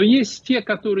 Но есть те,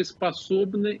 которые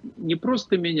способны не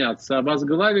просто меняться, а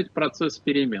возглавить процесс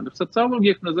перемен. В социологии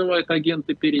их называют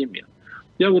агенты перемен.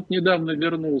 Я вот недавно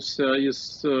вернулся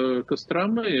из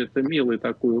Костромы, это милый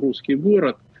такой русский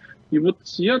город, и вот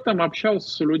я там общался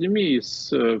с людьми,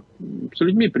 с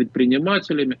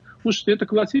людьми-предпринимателями. Слушайте, это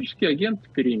классические агенты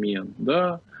перемен,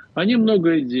 да. Они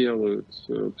многое делают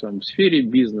там, в сфере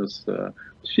бизнеса,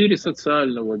 в сфере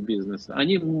социального бизнеса.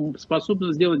 Они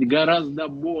способны сделать гораздо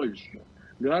больше.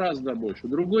 Гораздо больше.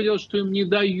 Другое дело, что им не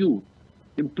дают.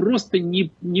 Им просто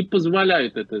не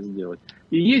позволяют это сделать.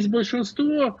 И есть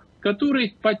большинство,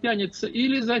 которое потянется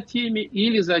или за теми,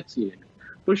 или за теми.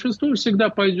 Большинство всегда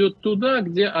пойдет туда,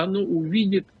 где оно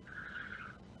увидит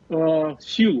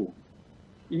силу.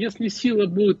 Если сила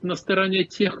будет на стороне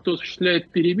тех, кто осуществляет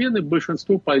перемены,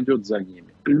 большинство пойдет за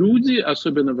ними. Люди,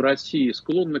 особенно в России,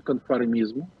 склонны к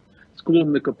конформизму,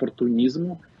 склонны к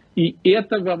оппортунизму, и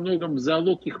это во многом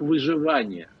залог их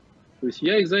выживания. То есть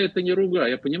я их за это не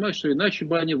ругаю, я понимаю, что иначе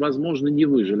бы они, возможно, не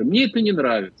выжили. Мне это не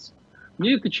нравится,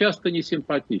 мне это часто не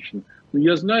симпатично, но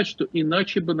я знаю, что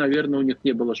иначе бы, наверное, у них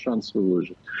не было шанса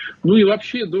выжить. Ну и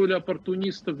вообще доля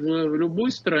оппортунистов в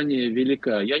любой стране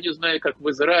велика. Я не знаю, как в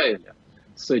Израиле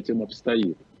с этим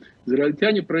обстоит.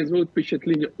 Израильтяне производят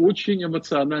впечатление очень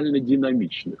эмоционально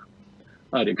динамичных.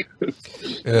 Арик.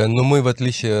 Но мы, в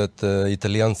отличие от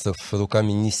итальянцев,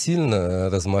 руками не сильно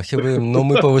размахиваем, но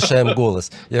мы повышаем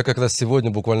голос. Я как раз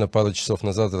сегодня, буквально пару часов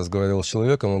назад, разговаривал с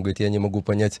человеком, он говорит, я не могу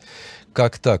понять,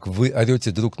 как так? Вы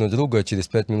орете друг на друга, а через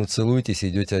 5 минут целуетесь и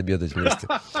идете обедать вместе.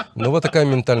 Но вот такая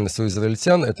ментальность у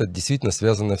израильтян, это действительно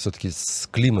связано все-таки с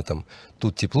климатом.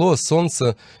 Тут тепло,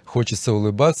 солнце, хочется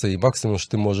улыбаться, и максимум,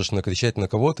 что ты можешь накричать на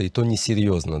кого-то, и то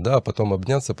несерьезно, да, а потом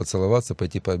обняться, поцеловаться,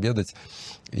 пойти пообедать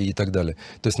и так далее.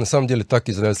 То есть, на самом деле, так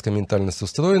израильская ментальность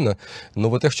устроена, но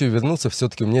вот я хочу вернуться,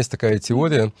 все-таки у меня есть такая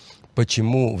теория,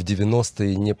 почему в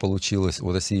 90-е не получилось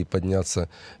у России подняться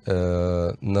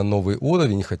на новый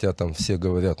уровень, хотя там все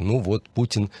говорят, ну вот,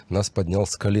 Путин нас поднял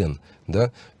с колен,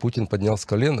 да, Путин поднял с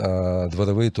колен, а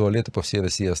дворовые туалеты по всей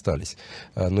России остались.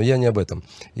 Но я не об этом.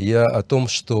 Я о том,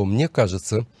 что мне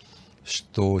кажется,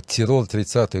 что террор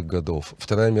 30-х годов,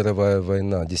 Вторая мировая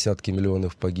война, десятки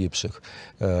миллионов погибших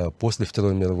после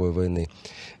Второй мировой войны,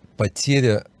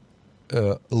 потеря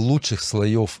лучших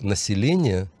слоев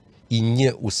населения и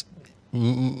не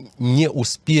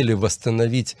успели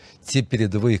восстановить те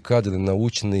передовые кадры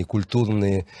научные,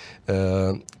 культурные,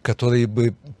 которые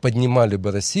бы поднимали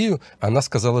бы Россию, она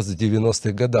сказалась в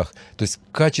 90-х годах. То есть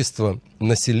качество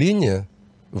населения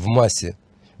в массе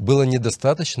было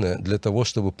недостаточно для того,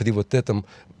 чтобы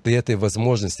при этой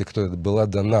возможности, которая была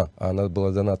дана, а она была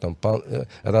дана там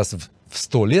раз в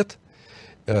 100 лет,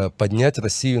 поднять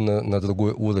Россию на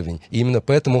другой уровень. И именно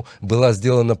поэтому была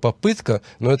сделана попытка,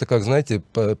 но это, как знаете,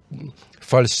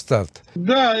 фальшстарт.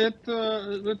 Да, это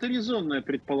резонное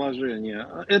предположение.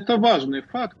 Это важный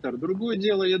фактор. Другое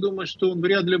дело, я думаю, что он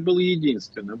вряд ли был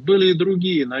единственным. Были и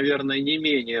другие, наверное, не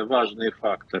менее важные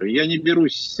факторы. Я не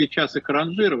берусь сейчас их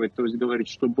ранжировать, то есть говорить,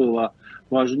 что было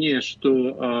важнее,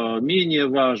 что менее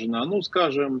важно. Ну,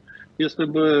 скажем, если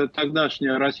бы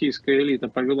тогдашняя российская элита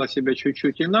повела себя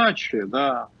чуть-чуть иначе,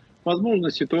 да,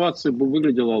 возможно, ситуация бы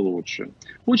выглядела лучше.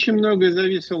 Очень многое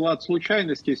зависело от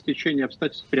случайности и стечения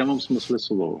обстоятельств в прямом смысле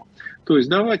слова. То есть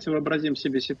давайте вообразим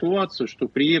себе ситуацию, что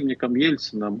преемником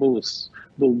Ельцина был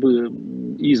бы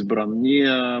избран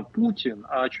не Путин,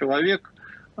 а человек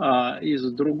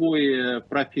из другой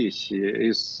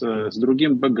профессии, с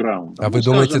другим бэкграундом. А вы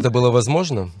думаете, это было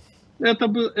возможно? Это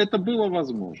было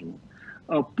возможно.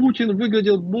 Путин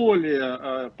выглядел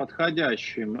более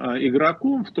подходящим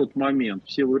игроком в тот момент,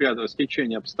 в силу ряда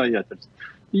стечения обстоятельств.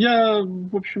 Я,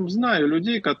 в общем, знаю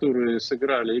людей, которые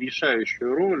сыграли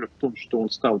решающую роль в том, что он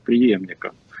стал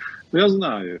преемником. Я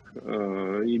знаю их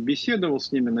и беседовал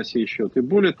с ними на сей счет. И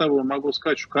более того, могу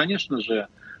сказать, что, конечно же,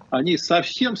 они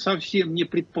совсем не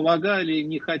предполагали и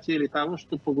не хотели того,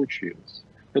 что получилось.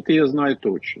 Это я знаю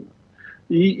точно.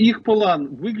 И их план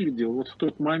выглядел вот в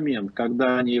тот момент,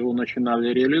 когда они его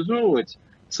начинали реализовывать,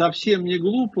 совсем не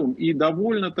глупым и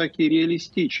довольно-таки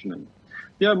реалистичным.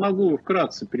 Я могу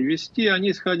вкратце привести.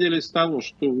 Они исходили из того,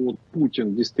 что вот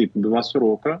Путин действительно 2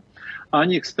 срока.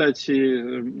 Они,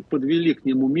 кстати, подвели к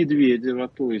нему Медведева,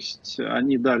 то есть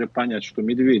они дали понять, что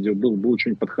Медведев был бы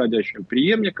очень подходящим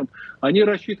преемником. Они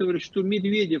рассчитывали, что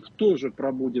Медведев тоже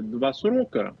пробудет 2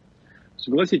 срока.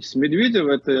 Согласитесь, Медведев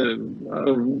это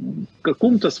в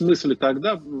каком-то смысле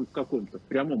тогда, в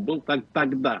прямом, был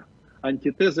тогда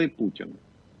антитезой Путина.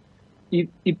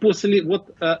 И после вот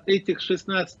этих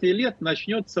 16 лет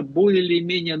начнется более или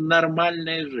менее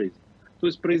нормальная жизнь. То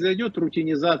есть произойдет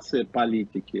рутинизация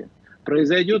политики,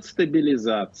 произойдет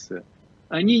стабилизация.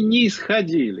 Они не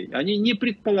исходили, они не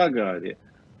предполагали,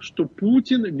 что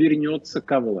Путин вернется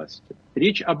ко власти.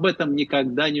 Речь об этом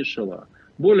никогда не шла.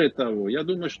 Более того, я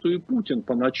думаю, что и Путин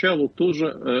поначалу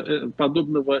тоже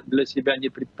подобного для себя не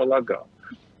предполагал.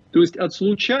 То есть от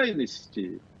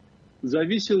случайностей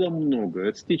зависело многое,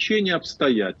 от стечения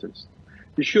обстоятельств.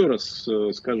 Еще раз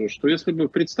скажу, что если бы,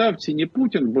 представьте, не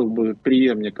Путин был бы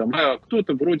преемником, а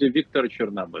кто-то вроде Виктора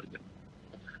Черномырдина,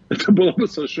 это была бы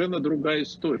совершенно другая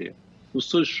история.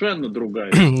 Совершенно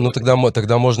другая история. Ну,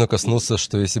 тогда можно коснуться,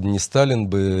 что если бы не Сталин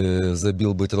бы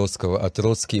забил бы Троцкого, а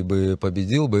Троцкий бы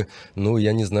победил бы, ну,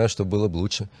 я не знаю, что было бы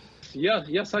лучше.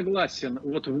 Я согласен.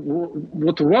 Вот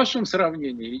в вашем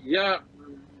сравнении я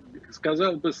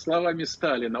сказал бы словами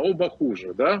Сталина, оба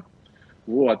хуже, да?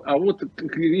 Вот. А вот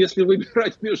если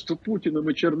выбирать между Путиным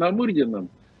и Черномырдиным,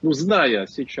 ну, зная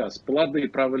сейчас плоды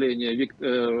правления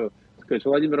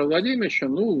Владимира Владимировича,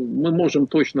 ну, мы можем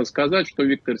точно сказать, что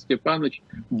Виктор Степанович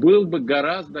был бы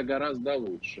гораздо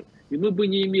лучше. И мы бы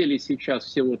не имели сейчас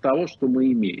всего того, что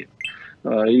мы имеем.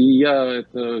 И я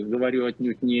это говорю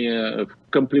отнюдь не в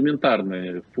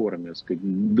комплиментарной форме, так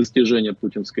сказать, достижения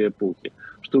путинской эпохи.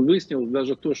 Что выяснилось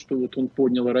даже то, что вот он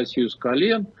поднял Россию с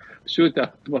колен, все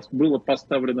это было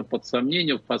поставлено под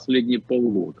сомнение в последние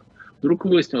полгода. Вдруг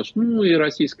выяснилось, что ну и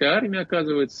российская армия,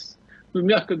 оказывается, ну,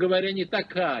 мягко говоря, не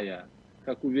такая,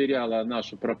 как уверяла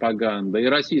наша пропаганда. И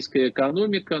российская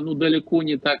экономика, ну, далеко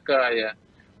не такая.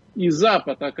 И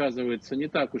Запад, оказывается, не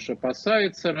так уж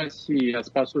опасается России, а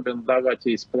способен давать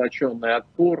ей сплоченный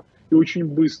отпор, и очень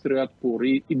быстрый отпор,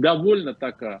 и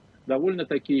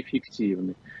довольно-таки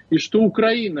эффективный. И что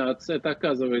Украина, это,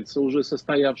 оказывается, уже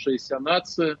состоявшаяся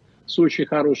нация с очень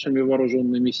хорошими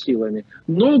вооруженными силами.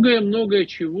 Многое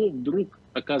чего вдруг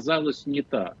оказалось не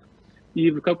так.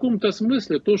 И в каком-то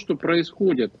смысле то, что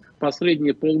происходит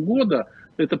последние полгода,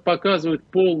 это показывает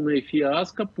полное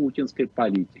фиаско путинской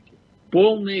политики.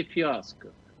 Полное фиаско.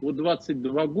 Вот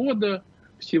 22 года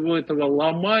всего этого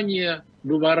ломания,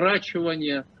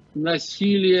 выворачивания,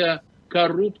 насилия,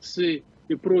 коррупции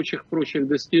и прочих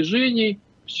достижений,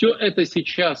 все это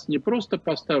сейчас не просто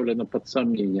поставлено под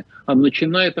сомнение, а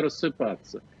начинает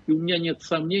рассыпаться. И у меня нет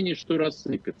сомнений, что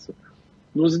рассыпется.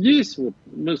 Но здесь вот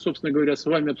мы, собственно говоря, с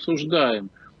вами обсуждаем.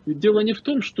 Ведь дело не в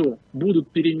том, что будут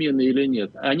перемены или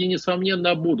нет. Они,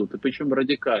 несомненно, будут, и причем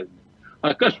радикальные.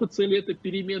 Окажутся ли это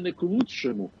перемены к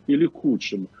лучшему или к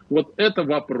худшему? Вот это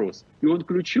вопрос, и он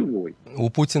ключевой. У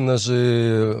Путина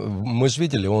же, мы же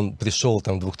видели, он пришел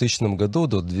там в 2000 году,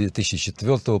 до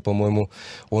 2004, по-моему,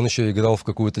 он еще играл в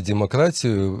какую-то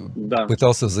демократию, да,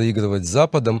 пытался заигрывать с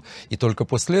Западом, и только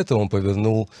после этого он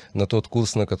повернул на тот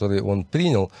курс, на который он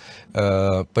принял.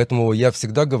 Поэтому я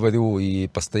всегда говорю и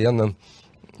постоянно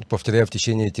повторяю в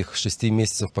течение этих 6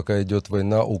 месяцев, пока идет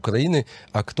война Украины,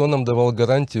 а кто нам давал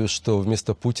гарантию, что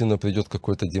вместо Путина придет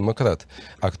какой-то демократ?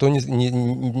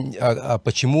 А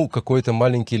почему какой-то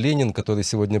маленький Ленин, который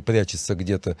сегодня прячется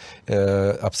где-то,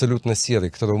 абсолютно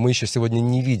серый, которого мы еще сегодня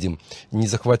не видим, не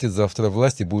захватит завтра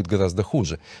власть и будет гораздо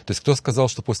хуже? То есть кто сказал,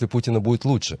 что после Путина будет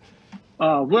лучше?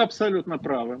 Вы абсолютно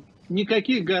правы.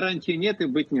 Никаких гарантий нет и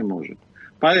быть не может.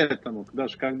 Поэтому,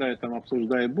 даже когда я там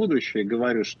обсуждаю будущее,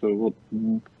 говорю, что вот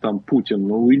там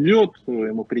Путин уйдет,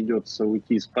 ему придется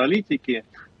уйти из политики,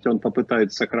 он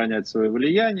попытается сохранять свое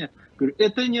влияние, говорю,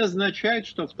 это не означает,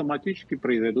 что автоматически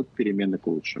произойдут перемены к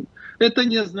лучшему. Это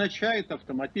не означает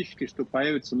автоматически, что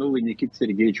появится новый Никита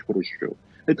Сергеевич Хрущев.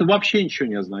 Это вообще ничего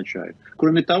не означает,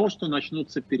 кроме того, что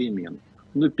начнутся перемены.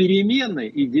 Но перемены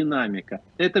и динамика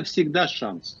 – это всегда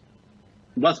шанс.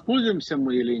 Воспользуемся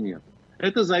мы или нет,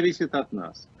 это зависит от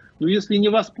нас. Но если не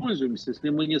воспользуемся, если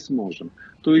мы не сможем,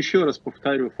 то еще раз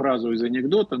повторю фразу из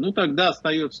анекдота, ну тогда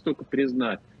остается только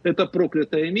признать, это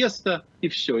проклятое место и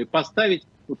все, и поставить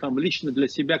там лично для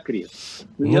себя крест.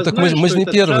 Ну так мы же не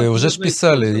первые, уже ж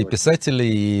писали, и писатели,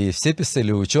 и все писали,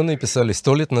 и ученые писали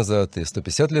 100 лет назад, и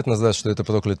 150 лет назад, что это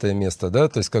проклятое место, да,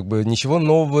 то есть как бы ничего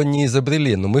нового не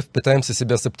изобрели, но мы пытаемся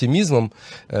себя с оптимизмом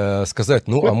сказать,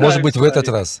 ну а может быть в этот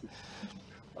раз.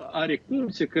 Арик,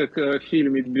 помните, как в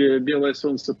фильме «Белое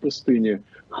солнце пустыни»?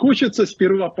 Хочется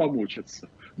сперва помучиться.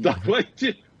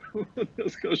 Давайте,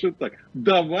 скажу так,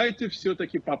 давайте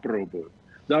все-таки попробуем.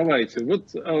 Давайте.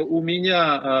 Вот у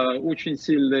меня очень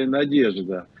сильная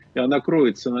надежда, и она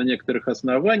кроется на некоторых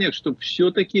основаниях, что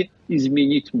все-таки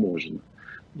изменить можно.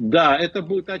 Да, это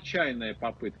будет отчаянная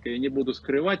попытка, я не буду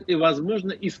скрывать, и,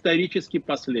 возможно, исторически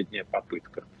последняя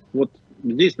попытка. Вот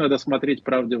здесь надо смотреть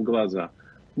правде в глаза.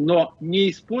 Но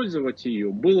не использовать ее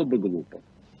было бы глупо.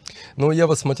 Ну, я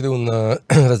вот смотрю на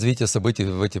развитие событий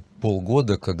в эти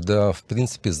полгода, когда, в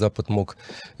принципе, Запад мог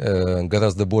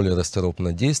гораздо более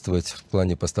расторопно действовать в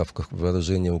плане поставок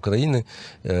вооружения Украины.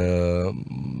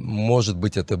 Может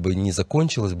быть, это бы не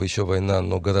закончилась бы еще война,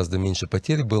 но гораздо меньше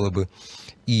потерь было бы.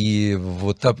 И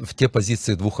вот в те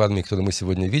позиции двух армий, которые мы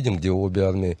сегодня видим, где обе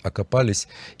армии окопались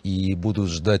и будут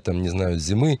ждать, там, не знаю,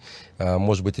 зимы, а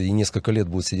может быть, и несколько лет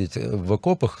будут сидеть в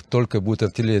окопах, только будет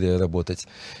артиллерия работать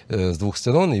с двух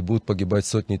сторон, и будут погибать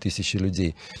сотни тысяч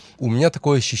людей. У меня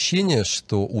такое ощущение,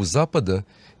 что у Запада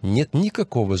нет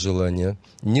никакого желания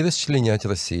не расчленять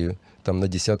Россию там на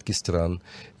десятки стран,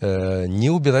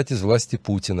 не убирать из власти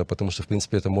Путина, потому что, в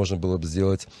принципе, это можно было бы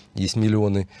сделать. Есть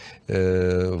миллионы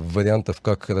вариантов,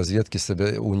 как разведки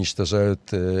уничтожают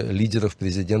лидеров,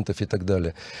 президентов и так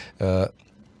далее.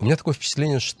 У меня такое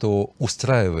впечатление, что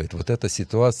устраивает вот эта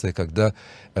ситуация, когда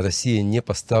Россия не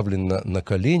поставлена на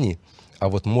колени, а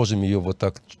вот можем ее вот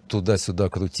так туда-сюда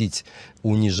крутить,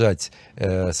 унижать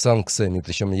санкциями,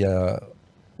 причем я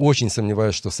очень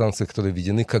сомневаюсь, что санкции, которые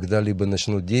введены, когда-либо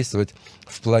начнут действовать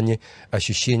в плане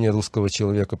ощущения русского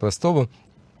человека простого.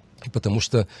 Потому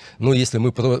что, ну, если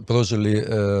мы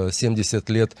прожили 70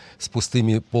 лет с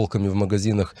пустыми полками в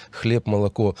магазинах, хлеб,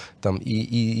 молоко там,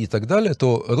 и так далее,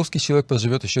 то русский человек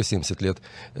проживет еще 70 лет.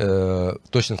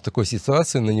 Точно в такой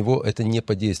ситуации на него это не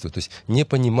подействует. То есть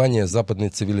непонимание западной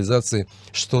цивилизации,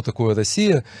 что такое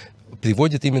Россия,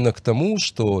 приводит именно к тому,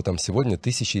 что там сегодня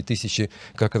тысячи и тысячи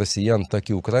как россиян, так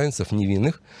и украинцев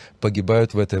невинных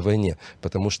погибают в этой войне.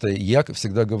 Потому что я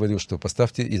всегда говорю, что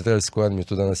поставьте израильскую армию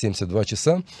туда на 72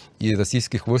 часа, и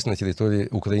российских войск на территории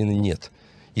Украины нет.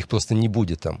 Их просто не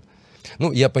будет там.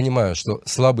 Ну, я понимаю, что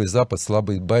слабый Запад,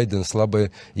 слабый Байден,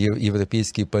 слабые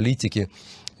европейские политики,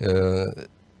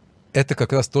 это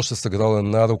как раз то, что сыграло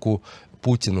на руку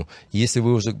Путину. Если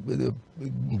вы уже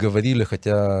говорили,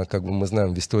 хотя, как бы мы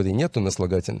знаем, в истории нету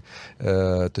наслагательных,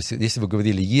 то есть если вы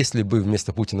говорили, если бы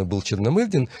вместо Путина был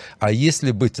Черномырдин, а если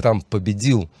бы Трамп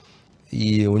победил,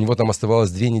 и у него там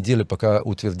оставалось 2 недели, пока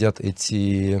утвердят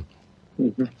эти,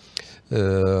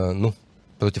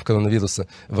 против коронавируса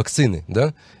вакцины,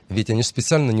 да? Ведь они же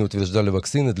специально не утверждали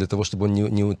вакцины для того, чтобы он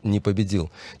не победил.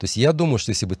 То есть я думаю,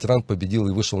 что если бы Трамп победил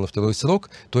и вышел на второй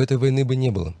срок, то этой войны бы не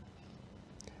было.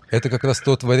 Это как раз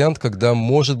тот вариант, когда,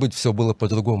 может быть, все было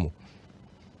по-другому.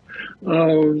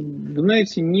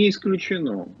 Знаете, не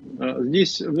исключено.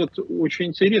 Здесь вот очень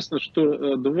интересно,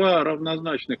 что 2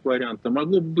 равнозначных варианта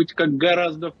могло бы быть как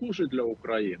гораздо хуже для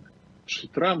Украины, что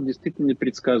Трамп действительно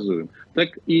непредсказуем,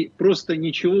 так и просто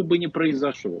ничего бы не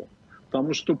произошло.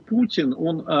 Потому что Путин,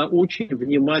 он очень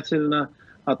внимательно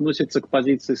относится к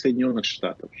позиции Соединенных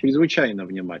Штатов, чрезвычайно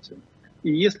внимательно.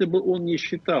 И если бы он не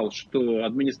считал, что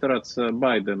администрация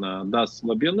Байдена даст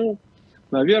слабину,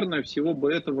 наверное, всего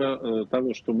бы этого,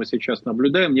 того, что мы сейчас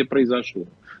наблюдаем, не произошло.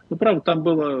 Ну, правда, там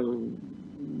была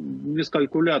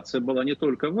мискалькуляция была не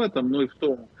только в этом, но и в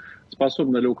том,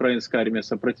 способна ли украинская армия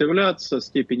сопротивляться,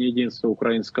 степень единства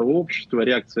украинского общества,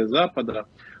 реакция Запада.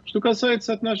 Что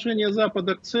касается отношения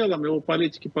Запада к целому, его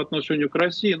политики по отношению к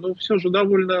России, ну, все же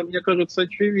довольно, мне кажется,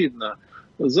 очевидно.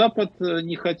 Запад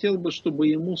не хотел бы, чтобы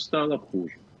ему стало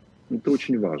хуже. Это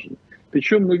очень важно.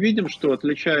 Причем мы видим, что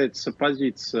отличается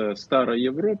позиция старой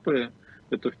Европы,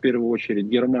 это в первую очередь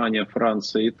Германия,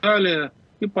 Франция, Италия,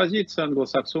 и позиция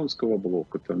англосаксонского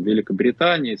блока, там,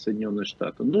 Великобритания и Соединенные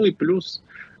Штаты. Ну и плюс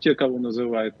те, кого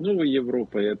называют Новой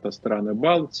Европой, это страны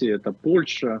Балтии, это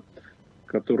Польша,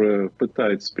 которая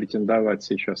пытается претендовать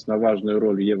сейчас на важную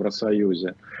роль в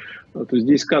Евросоюзе. То есть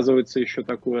здесь сказывается еще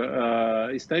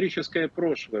такое историческое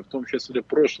прошлое, в том числе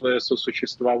прошлое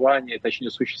сосуществование,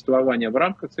 точнее существование в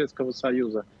рамках Советского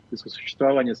Союза и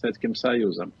сосуществование с Советским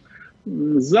Союзом.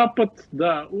 Запад,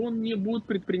 да, он не будет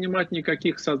предпринимать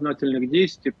никаких сознательных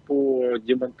действий по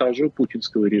демонтажу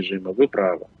путинского режима, вы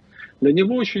правы. Для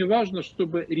него очень важно,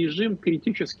 чтобы режим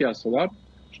критически ослаб,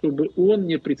 чтобы он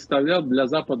не представлял для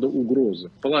Запада угрозы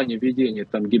в плане ведения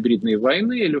там гибридной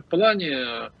войны или в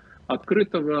плане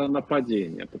открытого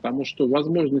нападения. Потому что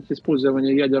возможность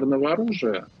использования ядерного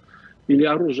оружия или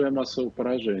оружия массового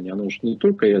поражения, оно уж не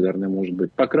только ядерное может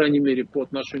быть, по крайней мере по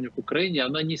отношению к Украине,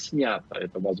 она не снята,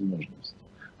 эта возможность.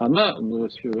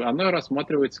 Она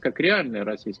рассматривается как реальная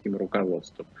российским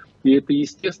руководством. И это,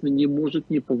 естественно, не может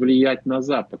не повлиять на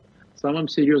Запад самым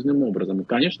серьезным образом. И,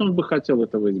 конечно, он бы хотел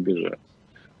этого избежать.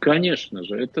 Конечно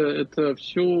же, это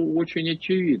все очень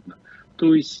очевидно.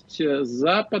 То есть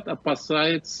Запад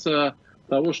опасается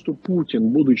того, что Путин,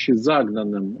 будучи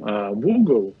загнанным в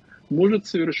угол, может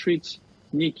совершить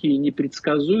некие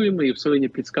непредсказуемые, в своей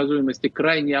непредсказуемости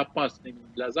крайне опасные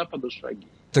для Запада шаги.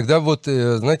 Тогда вот,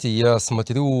 знаете, я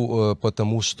смотрю по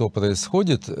тому, что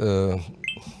происходит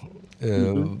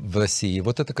в России.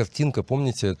 Вот эта картинка,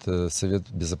 помните, это Совет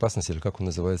Безопасности, или как он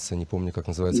называется, не помню, как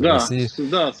называется в России.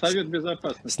 Да, Совет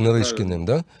Безопасности. С Нарышкиным,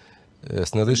 да?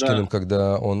 С Нарышкиным, да.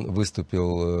 Когда он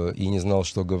выступил и не знал,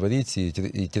 что говорить,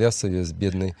 и трясся весь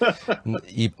бедный.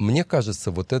 И мне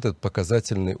кажется, вот этот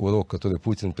показательный урок, который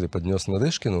Путин преподнес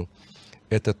Нарышкину,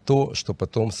 это то, что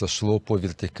потом сошло по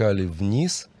вертикали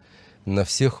вниз на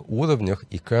всех уровнях,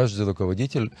 и каждый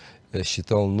руководитель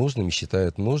считал нужным и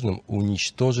считает нужным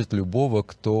уничтожить любого,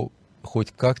 кто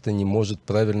хоть как-то не может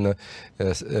правильно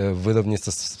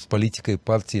выровняться с политикой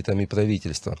партии там, и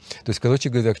правительства. То есть, короче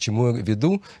говоря, к чему я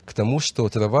веду? К тому, что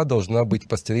трава должна быть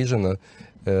пострижена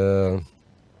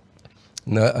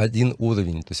на один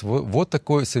уровень. То есть вот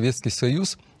такой Советский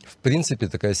Союз, в принципе,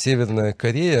 такая Северная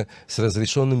Корея с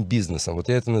разрешенным бизнесом. Вот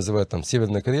я это называю там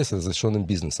Северная Корея с разрешенным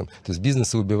бизнесом. То есть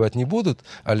бизнесы убивать не будут,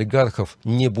 олигархов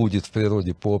не будет в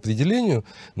природе по определению,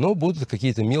 но будут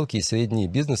какие-то мелкие и средние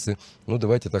бизнесы, ну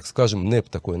давайте так скажем, НЭП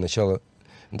такое, начало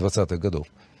 20-х годов.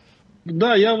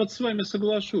 Да, я вот с вами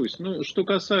соглашусь. Ну, что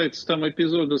касается там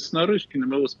эпизода с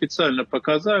Нарышкиным, его специально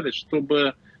показали,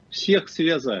 чтобы всех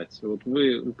связать. Вот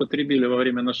вы употребили во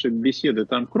время нашей беседы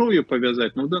там кровью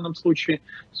повязать, но в данном случае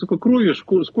сколько кровью,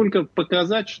 сколько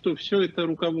показать, что все это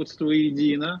руководство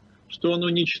едино, что оно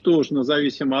ничтожно,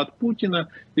 зависимо от Путина,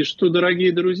 и что,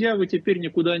 дорогие друзья, вы теперь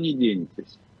никуда не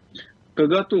денетесь.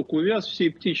 Коготок увяз,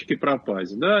 всей птички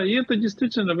пропасть. Да? И это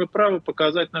действительно вы правы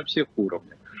показать на всех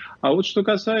уровнях. А вот что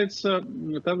касается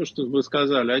того, что вы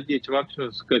сказали, одеть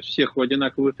вообще, сказать, всех в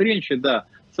одинаковые френчи, да,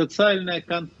 социальная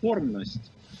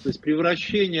конформность, то есть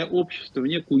превращение общества в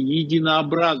некую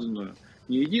единообразную,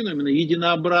 не единую, именно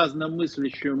единообразно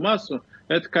мыслящую массу,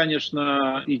 это,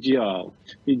 конечно, идеал.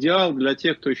 Идеал для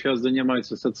тех, кто сейчас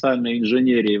занимается социальной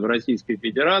инженерией в Российской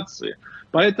Федерации.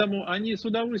 Поэтому они с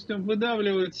удовольствием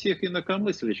выдавливают всех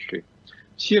инакомыслящих,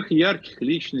 всех ярких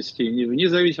личностей, вне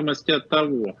зависимости от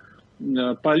того,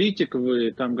 политик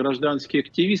вы, там, гражданский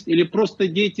активист или просто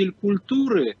деятель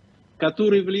культуры,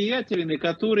 который влиятельный,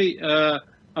 который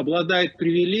обладает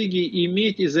привилегией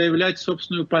иметь и заявлять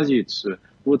собственную позицию.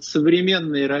 Вот в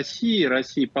современной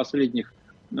России последних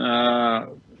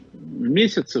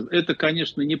месяцев, это,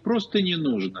 конечно, не просто не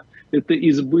нужно, это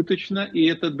избыточно и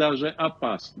это даже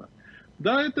опасно.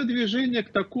 Да, это движение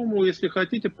к такому, если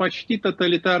хотите, почти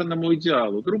тоталитарному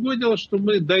идеалу. Другое дело, что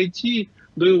мы дойти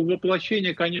до его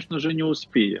воплощения, конечно же, не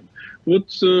успеем.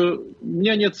 Вот у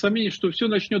меня нет сомнений, что все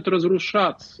начнет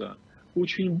разрушаться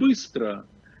очень быстро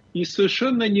и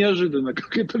совершенно неожиданно,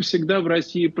 как это всегда в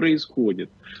России происходит.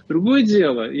 Другое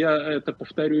дело, я это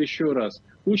повторю еще раз,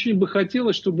 очень бы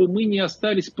хотелось, чтобы мы не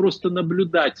остались просто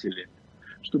наблюдателями,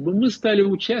 чтобы мы стали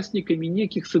участниками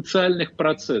неких социальных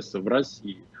процессов в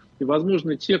России. И,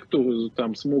 возможно, те, кто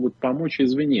там смогут помочь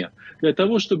извне, для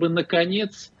того, чтобы,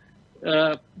 наконец,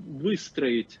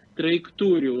 выстроить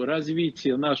траекторию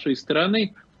развития нашей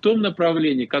страны в том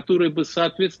направлении, которое бы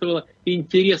соответствовало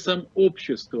интересам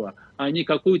общества, а не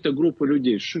какой-то группы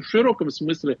людей, в широком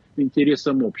смысле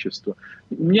интересам общества.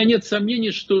 У меня нет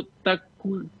сомнений, что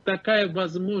такая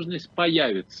возможность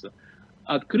появится.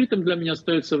 Открытым для меня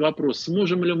остается вопрос,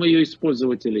 сможем ли мы ее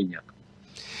использовать или нет.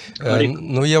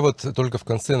 Ну, я вот только в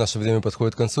конце, наше время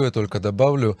подходит к концу, я только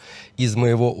добавлю, из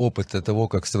моего опыта того,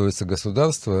 как строится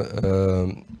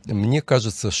государство, мне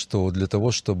кажется, что для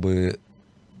того, чтобы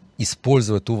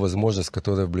использовать ту возможность,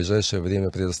 которая в ближайшее время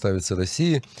предоставится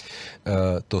России,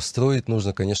 то строить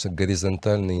нужно, конечно,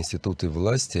 горизонтальные институты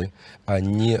власти, а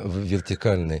не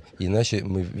вертикальные. Иначе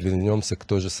мы вернемся к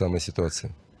той же самой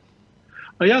ситуации.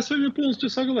 А я с вами полностью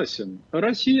согласен.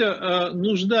 Россия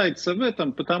нуждается в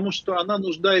этом, потому что она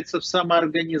нуждается в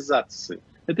самоорганизации.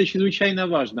 Это чрезвычайно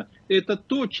важно. Это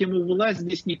то, чему власть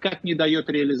здесь никак не дает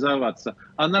реализоваться.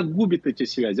 Она губит эти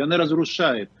связи, она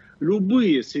разрушает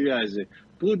любые связи.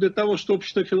 Вплоть до того, что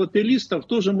общество филателистов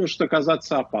тоже может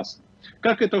оказаться опасным.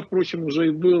 Как это, впрочем, уже и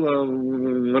было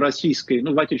в российской,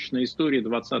 в отечественной истории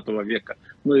 20 века.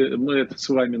 Мы это с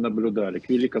вами наблюдали, к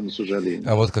великому сожалению.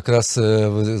 А вот как раз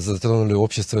вы затронули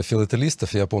общество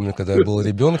филателистов. Я помню, когда я был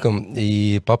ребенком,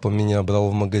 и папа меня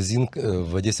брал в магазин.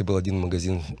 В Одессе был один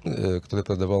магазин, который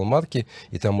продавал марки,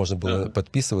 и там можно было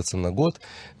подписываться на год.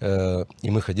 И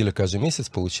мы ходили каждый месяц,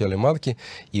 получали марки.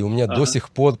 И у меня до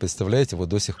сих пор, представляете, вот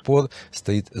до сих пор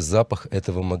стоит запах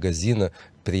этого магазина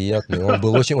приятный. Он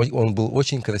был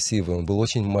очень красивый, он был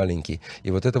очень маленький.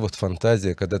 И вот эта вот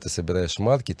фантазия, когда ты собираешь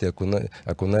марки, ты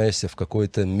окунаешься в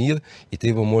какой-то мир, и ты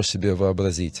его можешь себе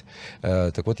вообразить.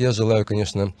 Так вот, я желаю,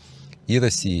 конечно, и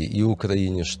России, и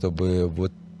Украине, чтобы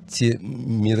вот те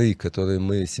миры, которые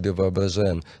мы себе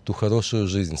воображаем, ту хорошую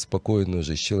жизнь, спокойную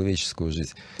жизнь, человеческую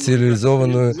жизнь,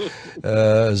 цивилизованную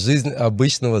жизнь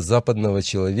обычного западного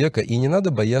человека. И не надо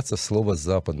бояться слова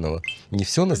 «западного». Не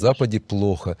все на Западе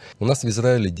плохо. У нас в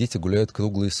Израиле дети гуляют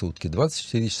круглые сутки,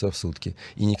 24 часа в сутки.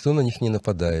 И никто на них не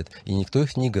нападает, и никто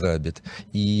их не грабит.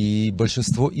 И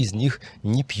большинство из них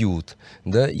не пьют,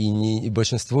 да, и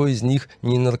большинство из них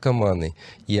не наркоманы.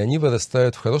 И они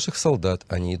вырастают в хороших солдат,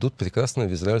 они идут прекрасно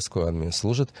в израильскую армию,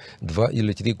 служат 2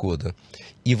 или 3 года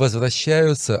и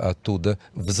возвращаются оттуда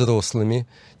взрослыми,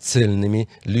 цельными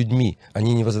людьми.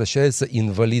 Они не возвращаются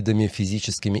инвалидами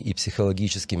физическими и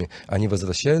психологическими. Они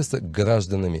возвращаются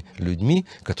гражданами, людьми,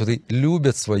 которые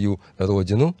любят свою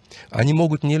родину. Они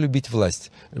могут не любить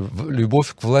власть.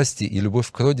 Любовь к власти и любовь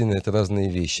к родине – это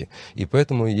разные вещи. И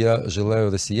поэтому я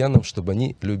желаю россиянам, чтобы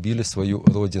они любили свою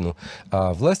родину.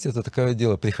 А власть – это такое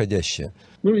дело приходящее.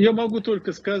 Я могу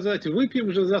только сказать,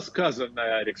 выпьем же за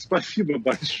сказанное, Арик. Спасибо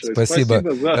большое. Спасибо.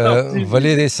 За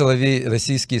Валерий Соловей,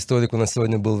 российский историк, у нас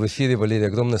сегодня был в эфире. Валерий,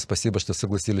 огромное спасибо, что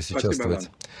согласились участвовать.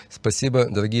 Спасибо,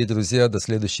 дорогие друзья. До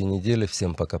следующей недели.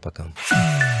 Всем пока-пока.